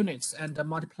units and the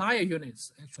multiplier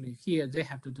units, actually here they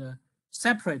have the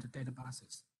separate data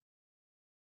buses.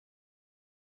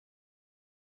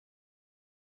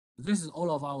 This is all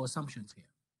of our assumptions here.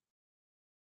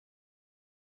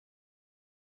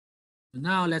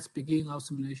 Now let's begin our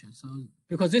simulation. So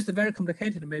because this is very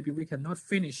complicated, maybe we cannot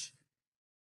finish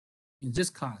in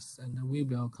this class, and we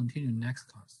will continue next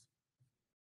class.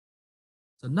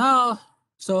 So now,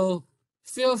 so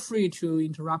feel free to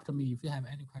interrupt me if you have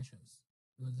any questions,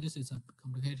 because this is a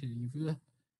complicated. If you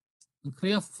are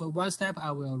clear for one step,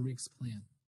 I will re-explain.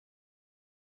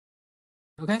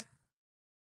 Okay.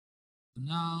 So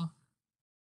now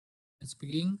let's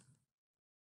begin.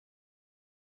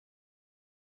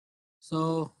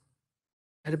 So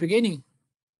at the beginning,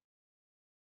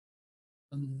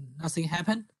 nothing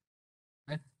happened,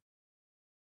 right?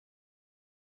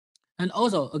 And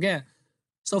also, again,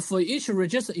 so for each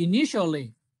register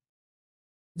initially,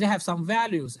 they have some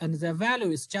values, and their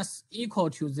value is just equal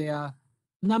to their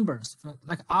numbers.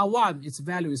 Like R1, its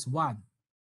value is 1.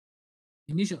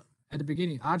 Initial, at the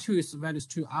beginning. R2 is value is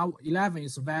 2. R11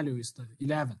 is value is the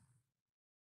 11.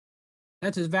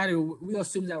 That is value we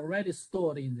assume that already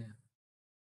stored in there.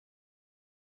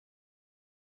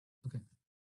 Okay.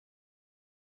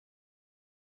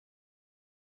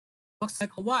 Clock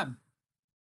cycle 1.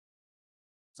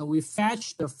 So we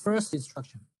fetch the first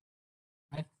instruction,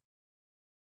 right?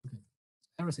 Okay.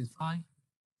 Everything's fine.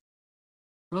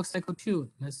 Clock cycle 2.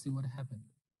 Let's see what happened.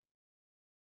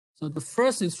 So the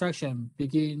first instruction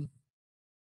begin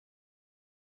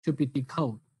to be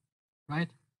decoded, right?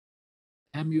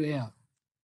 MUL.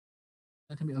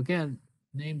 Let me again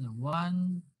name them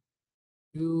 1,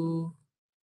 2,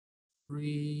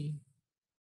 3,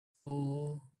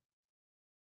 4,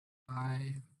 5,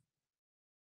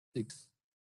 6.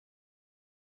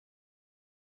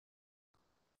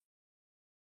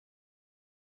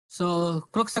 So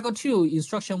clock cycle 2,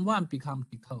 instruction 1 becomes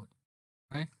decode,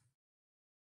 right?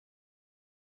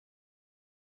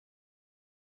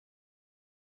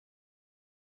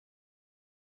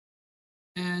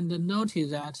 And notice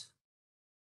that,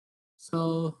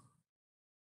 so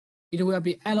it will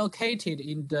be allocated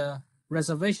in the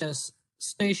reservation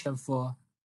station for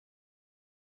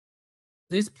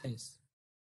this place.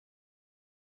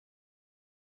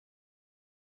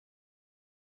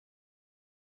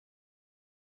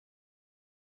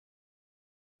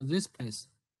 This place,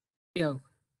 here,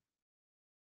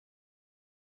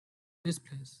 this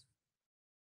place.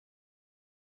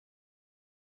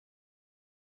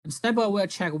 And stepper will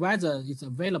check whether it's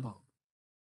available.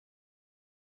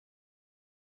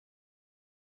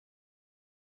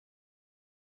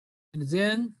 And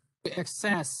then we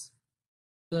access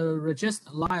the register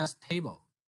layers table.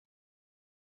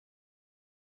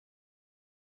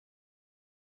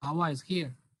 R1 is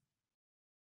here.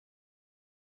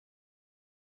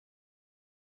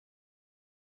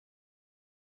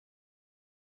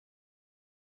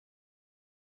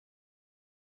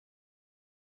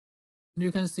 And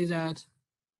you can see that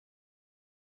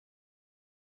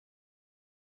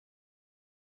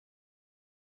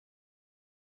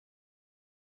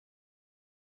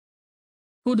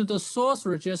put the source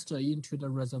register into the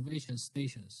reservation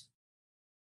stations.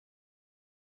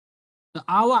 The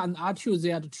R1 and R2,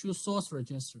 they are the two source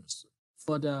registers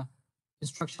for the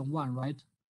instruction 1, right?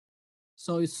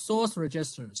 So it's source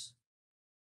registers.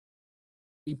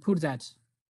 We put that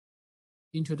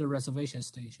into the reservation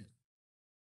station.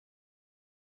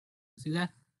 See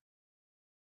that?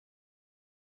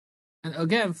 And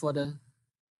again, for the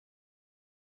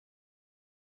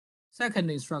second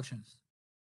instructions,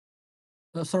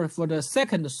 sorry, for the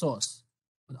second source,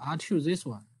 for the R2, this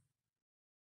one,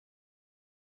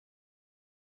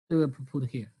 they will put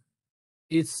here.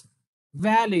 It's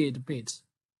valid bit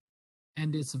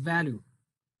and its value.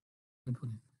 We put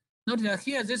it. Notice that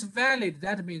here, this valid,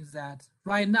 that means that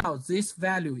right now this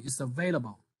value is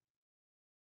available.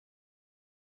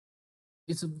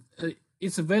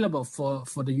 It's available for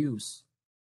the use.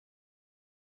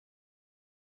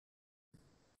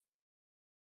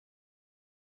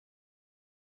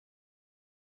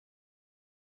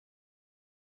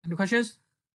 Any questions?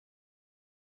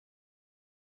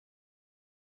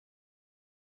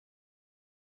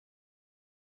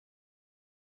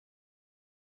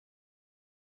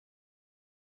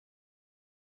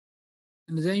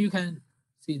 And then you can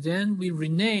see, then we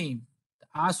rename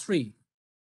the R3.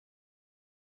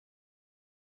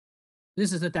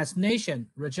 This is the destination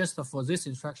register for this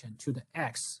instruction to the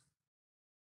X.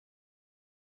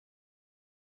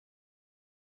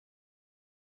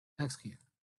 X here.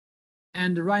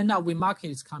 And right now we mark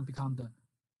it can become the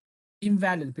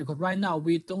invalid because right now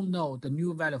we don't know the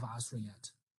new value of R3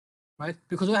 yet, right?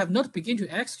 Because we have not begun to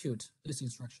execute this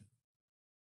instruction.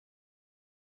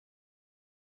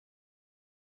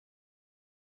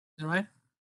 All right?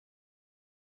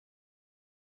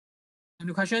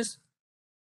 Any questions?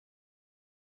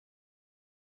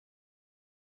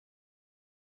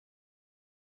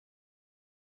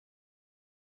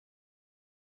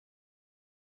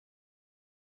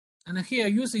 And here,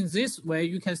 using this way,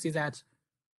 you can see that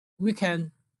we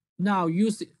can now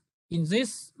use in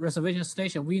this reservation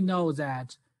station. We know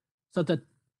that so that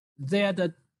they're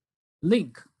the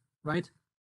link, right?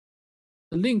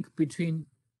 The link between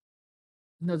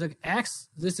the X.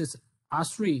 This is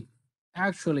R3.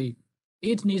 Actually,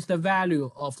 it needs the value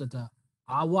of the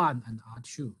R1 and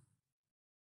R2.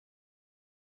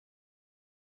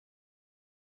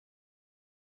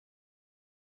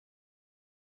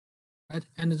 Right?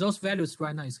 And those values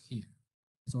right now is here.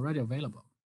 It's already available.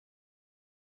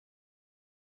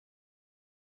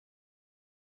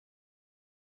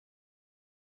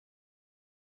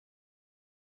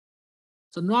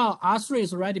 So now R3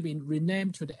 is already been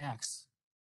renamed to the X.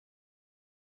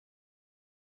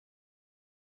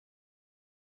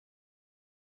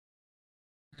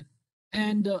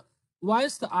 And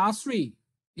once the R3,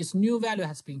 its new value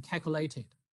has been calculated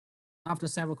after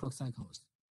several clock cycles.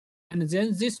 And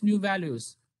then these new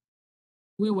values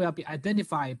will be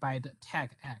identified by the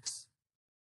tag X.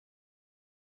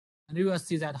 And you will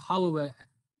see that how we will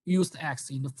use the X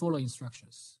in the following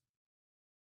instructions.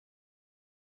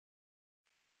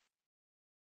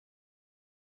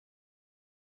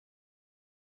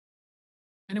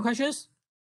 Any questions?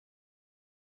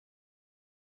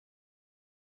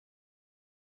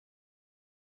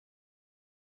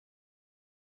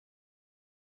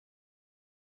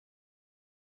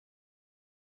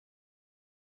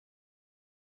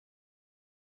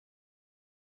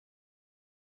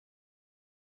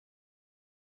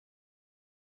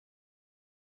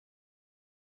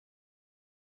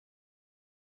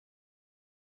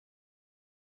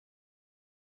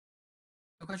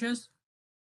 No questions?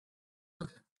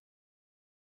 Okay.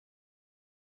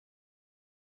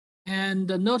 And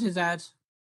notice that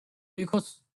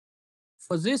because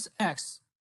for this X,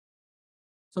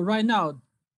 so right now,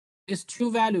 it's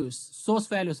two values, source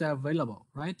values are available,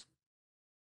 right?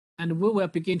 And we will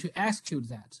begin to execute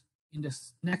that in the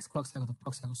next clock cycle, the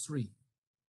clock cycle 3.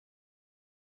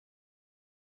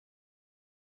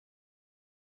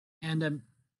 And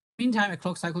meantime, at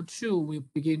clock cycle 2, we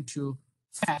begin to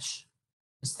fetch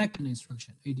the second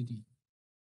instruction, ADD.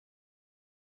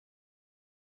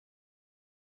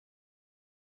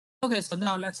 Okay, so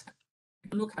now let's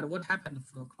take a look at what happened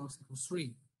for clock cycle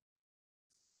 3.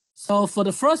 So for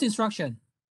the first instruction,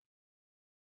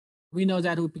 we know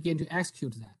that we begin to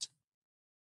execute that.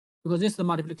 Because this is the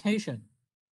multiplication.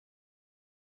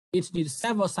 It needs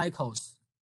several cycles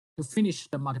to finish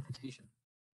the multiplication.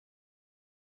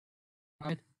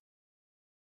 Right?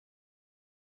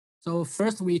 So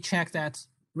first we check that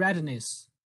readiness.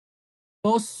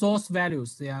 Both source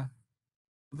values, they are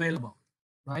available,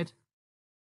 right?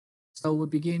 So we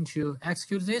begin to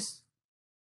execute this,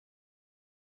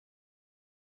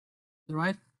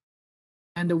 right?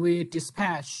 And we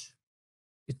dispatch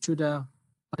it to the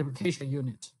multiplication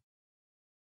unit,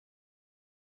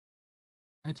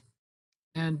 right?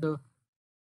 And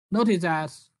notice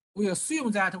that we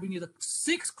assume that we need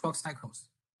 6 clock cycles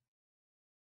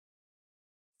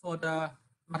for the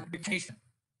multiplication.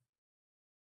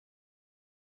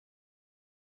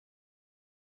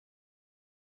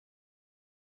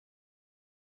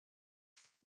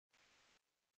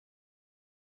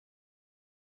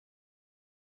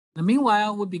 And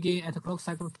meanwhile, we begin at clock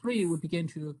cycle 3, we begin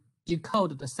to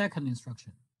decode the second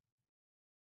instruction.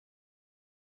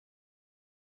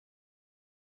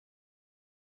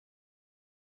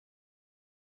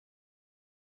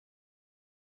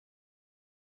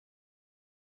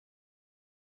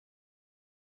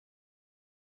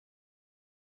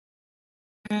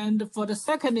 And for the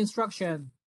second instruction,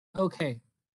 okay,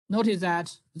 notice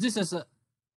that this is an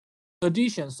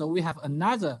addition, so we have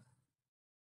another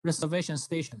reservation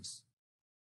stations.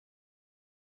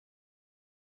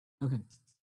 Okay.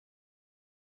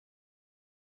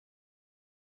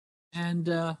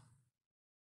 And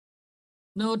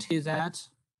notice that,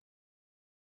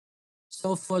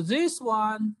 so for this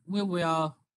one, we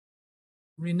will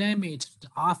rename it to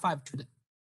R5 to the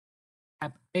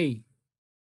type A.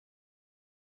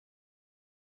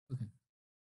 Okay.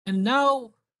 And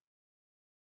now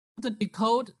the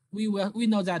decode, we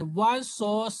know that one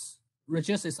source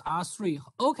register is R3.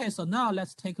 Okay, so now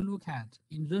let's take a look at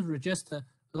in the register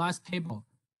last table.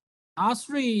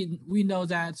 R3, we know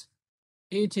that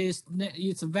its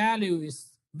value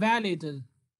is valid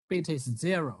bit is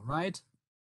 0, right?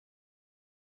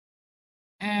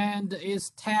 And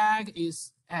its tag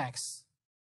is X.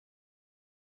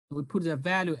 We put the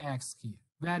value X here,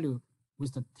 value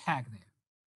with the tag there,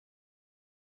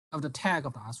 of the tag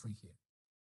of the R3 here.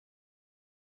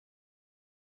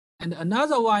 And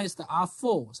another one is the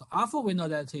R4. So R4, we know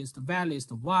that is the value is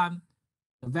the 1,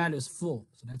 the value is 4.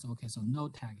 So that's okay. So no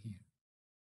tag here.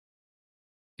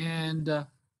 And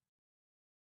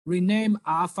rename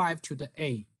R5 to the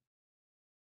A.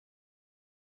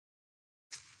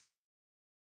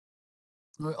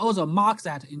 We also mark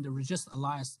that in the register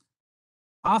alias.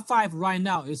 R5 right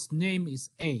now, its name is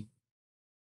A.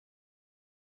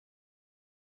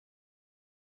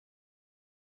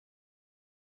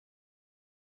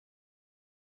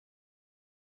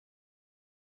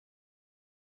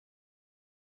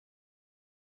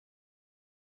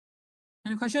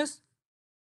 Any questions?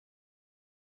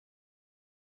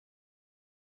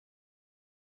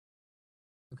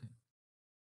 Okay.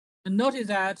 And notice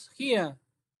that here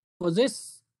for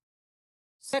this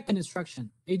second instruction,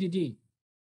 ADD,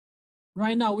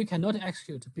 right now we cannot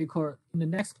execute because in the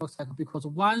next clock cycle because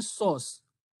one source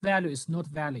value is not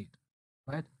valid,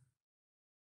 right?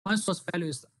 One source value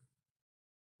is,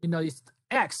 it's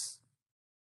X.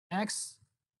 X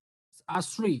is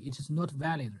R3, it is not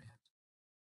valid yet.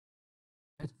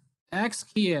 Right? X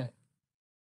here,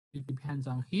 it depends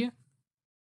on here,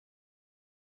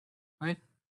 right?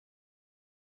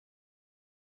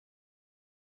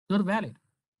 Not valid.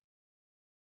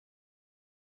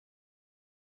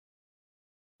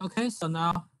 Okay, so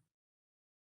now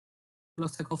clock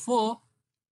cycle 4.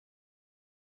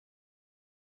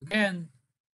 Again,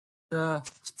 the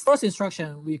first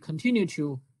instruction we continue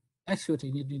to execute.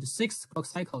 You need 6 clock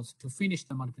cycles to finish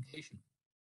the multiplication.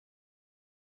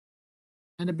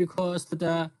 And because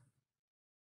the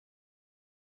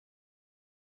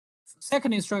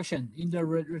second instruction in the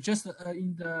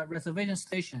reservation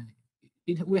station,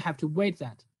 we have to wait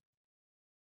that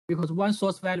because one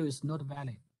source value is not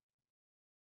valid.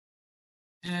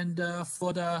 And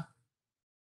for the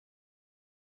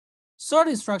third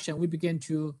instruction, we begin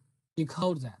to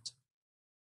decode that.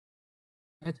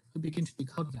 Right? We begin to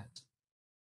decode that.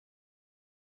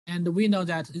 And we know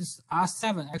that it's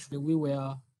R7. Actually, we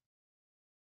will.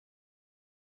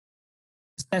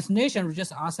 Destination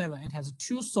register R7. It has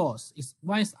 2 sources.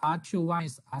 One is R2, one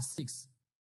is R6.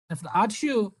 And for the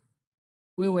R2,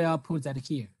 we will put that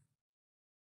here.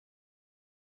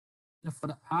 And for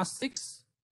the R6,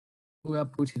 we will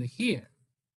put it here.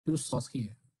 2 sources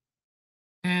here.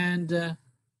 And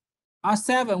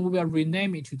R7, we will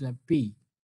rename it to the B.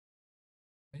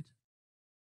 Right?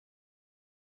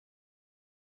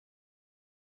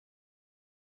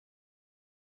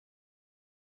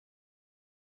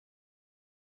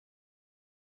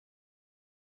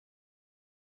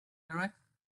 All right.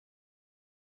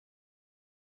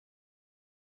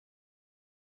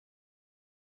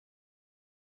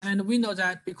 And we know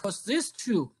that because this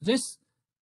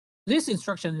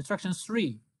instruction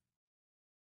 3,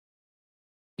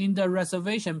 in the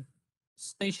reservation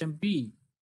station B,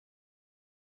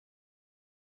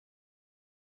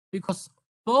 because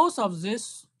both of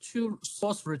these 2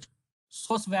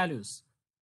 source values,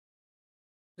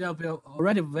 they are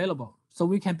already available, so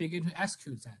we can begin to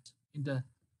execute that in the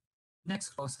next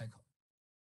clock cycle,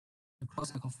 the clock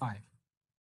cycle 5.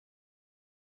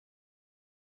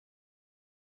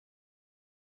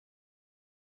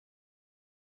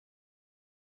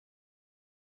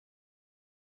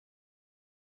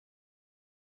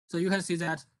 So you can see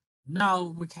that now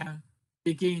we can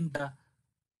begin the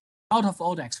out of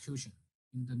order execution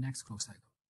in the next clock cycle.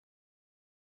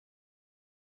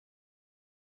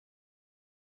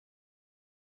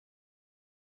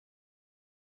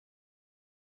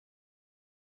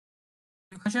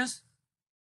 Any questions?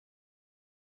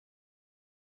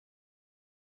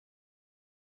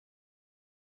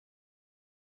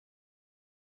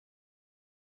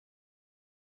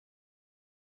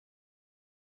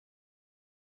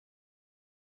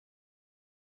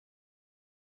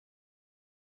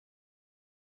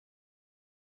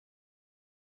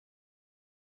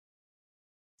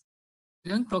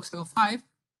 Then clock cycle 5.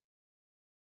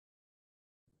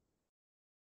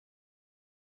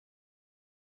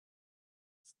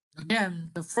 Again,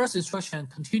 the first instruction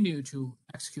continue to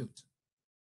execute.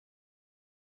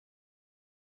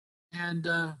 And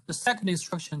the second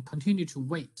instruction continue to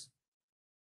wait.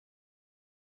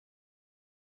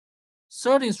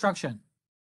 Third instruction.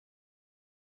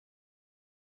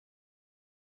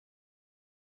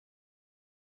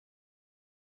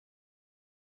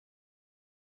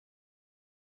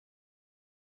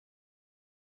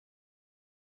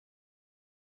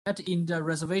 That in the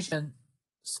reservation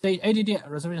stage, ADD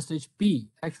reservation stage B,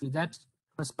 actually that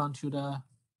corresponds to the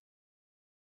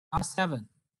R7,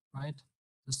 right?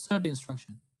 The third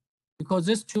instruction. Because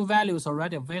these 2 values are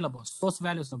already available, source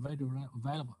values are already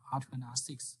available, R2 and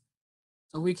R6.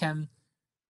 So we can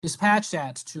dispatch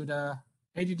that to the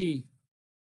ADD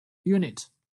unit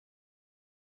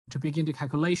to begin the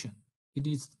calculation.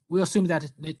 We assume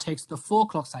that it takes the 4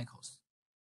 clock cycles.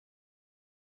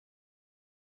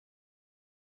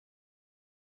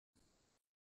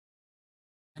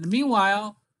 And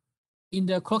meanwhile, in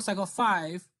the clock cycle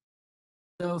 5,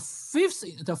 the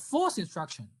fourth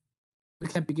instruction, we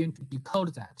can begin to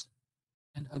decode that.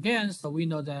 And again, so we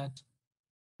know that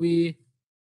we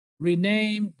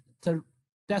rename the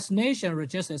destination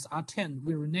register as R10,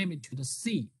 we rename it to the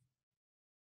C.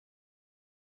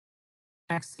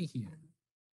 XC here.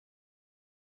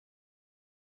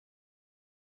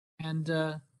 And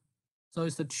so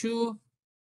it's the 2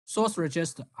 source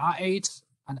register, R8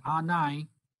 and R9.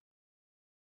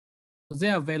 So they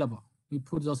are available. We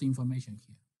put those information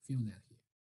here, fill that here.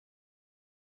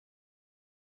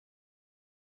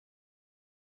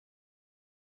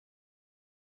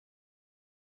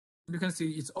 You can see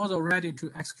it's also ready to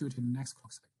execute in the next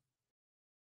clock cycle.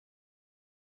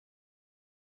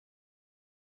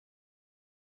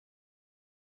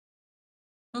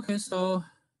 Okay, so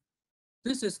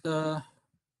this is the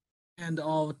end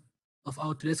of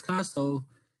our today's class. So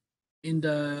in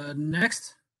the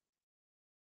next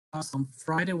class on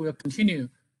Friday, we'll continue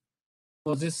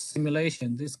for this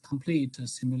simulation, this complete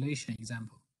simulation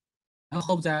example. I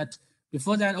hope that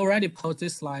before that already post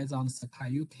these slides on Sakai,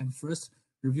 you can first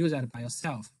review that by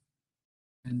yourself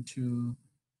and to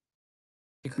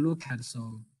take a look at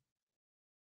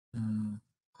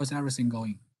how's everything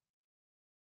going.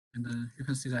 And you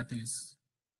can see that it's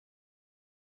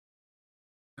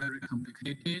very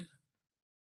complicated.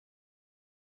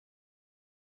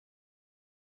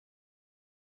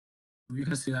 You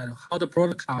can see that how the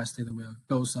broadcast it will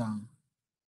goes on,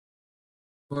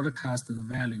 broadcast the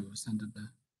values and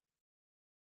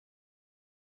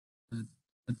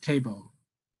the table,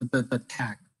 the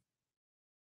tag.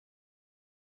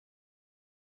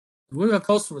 We will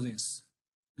go through this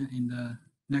in the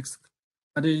next,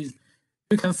 but you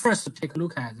can first take a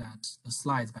look at the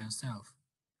slides by yourself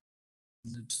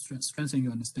to strengthen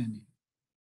your understanding.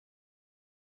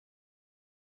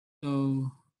 So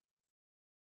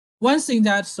one thing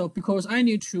because I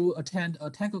need to attend a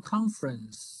technical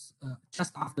conference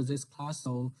just after this class,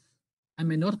 so I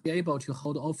may not be able to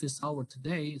hold office hour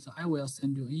today, so I will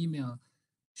send you an email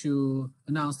to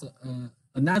announce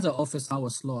another office hour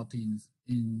slot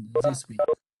in this week.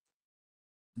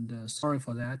 And sorry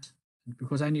for that,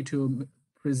 because I need to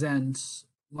present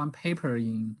one paper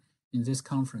in this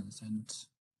conference, and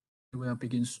it will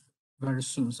begin very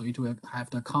soon, so it will have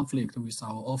the conflict with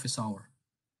our office hour.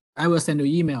 I will send you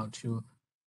an email to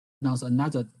announce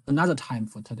another time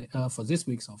for today for this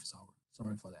week's office hour.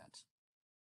 Sorry for that.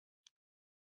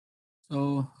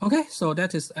 So okay, so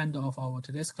that is the end of our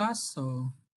today's class.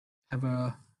 So have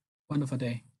a wonderful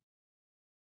day.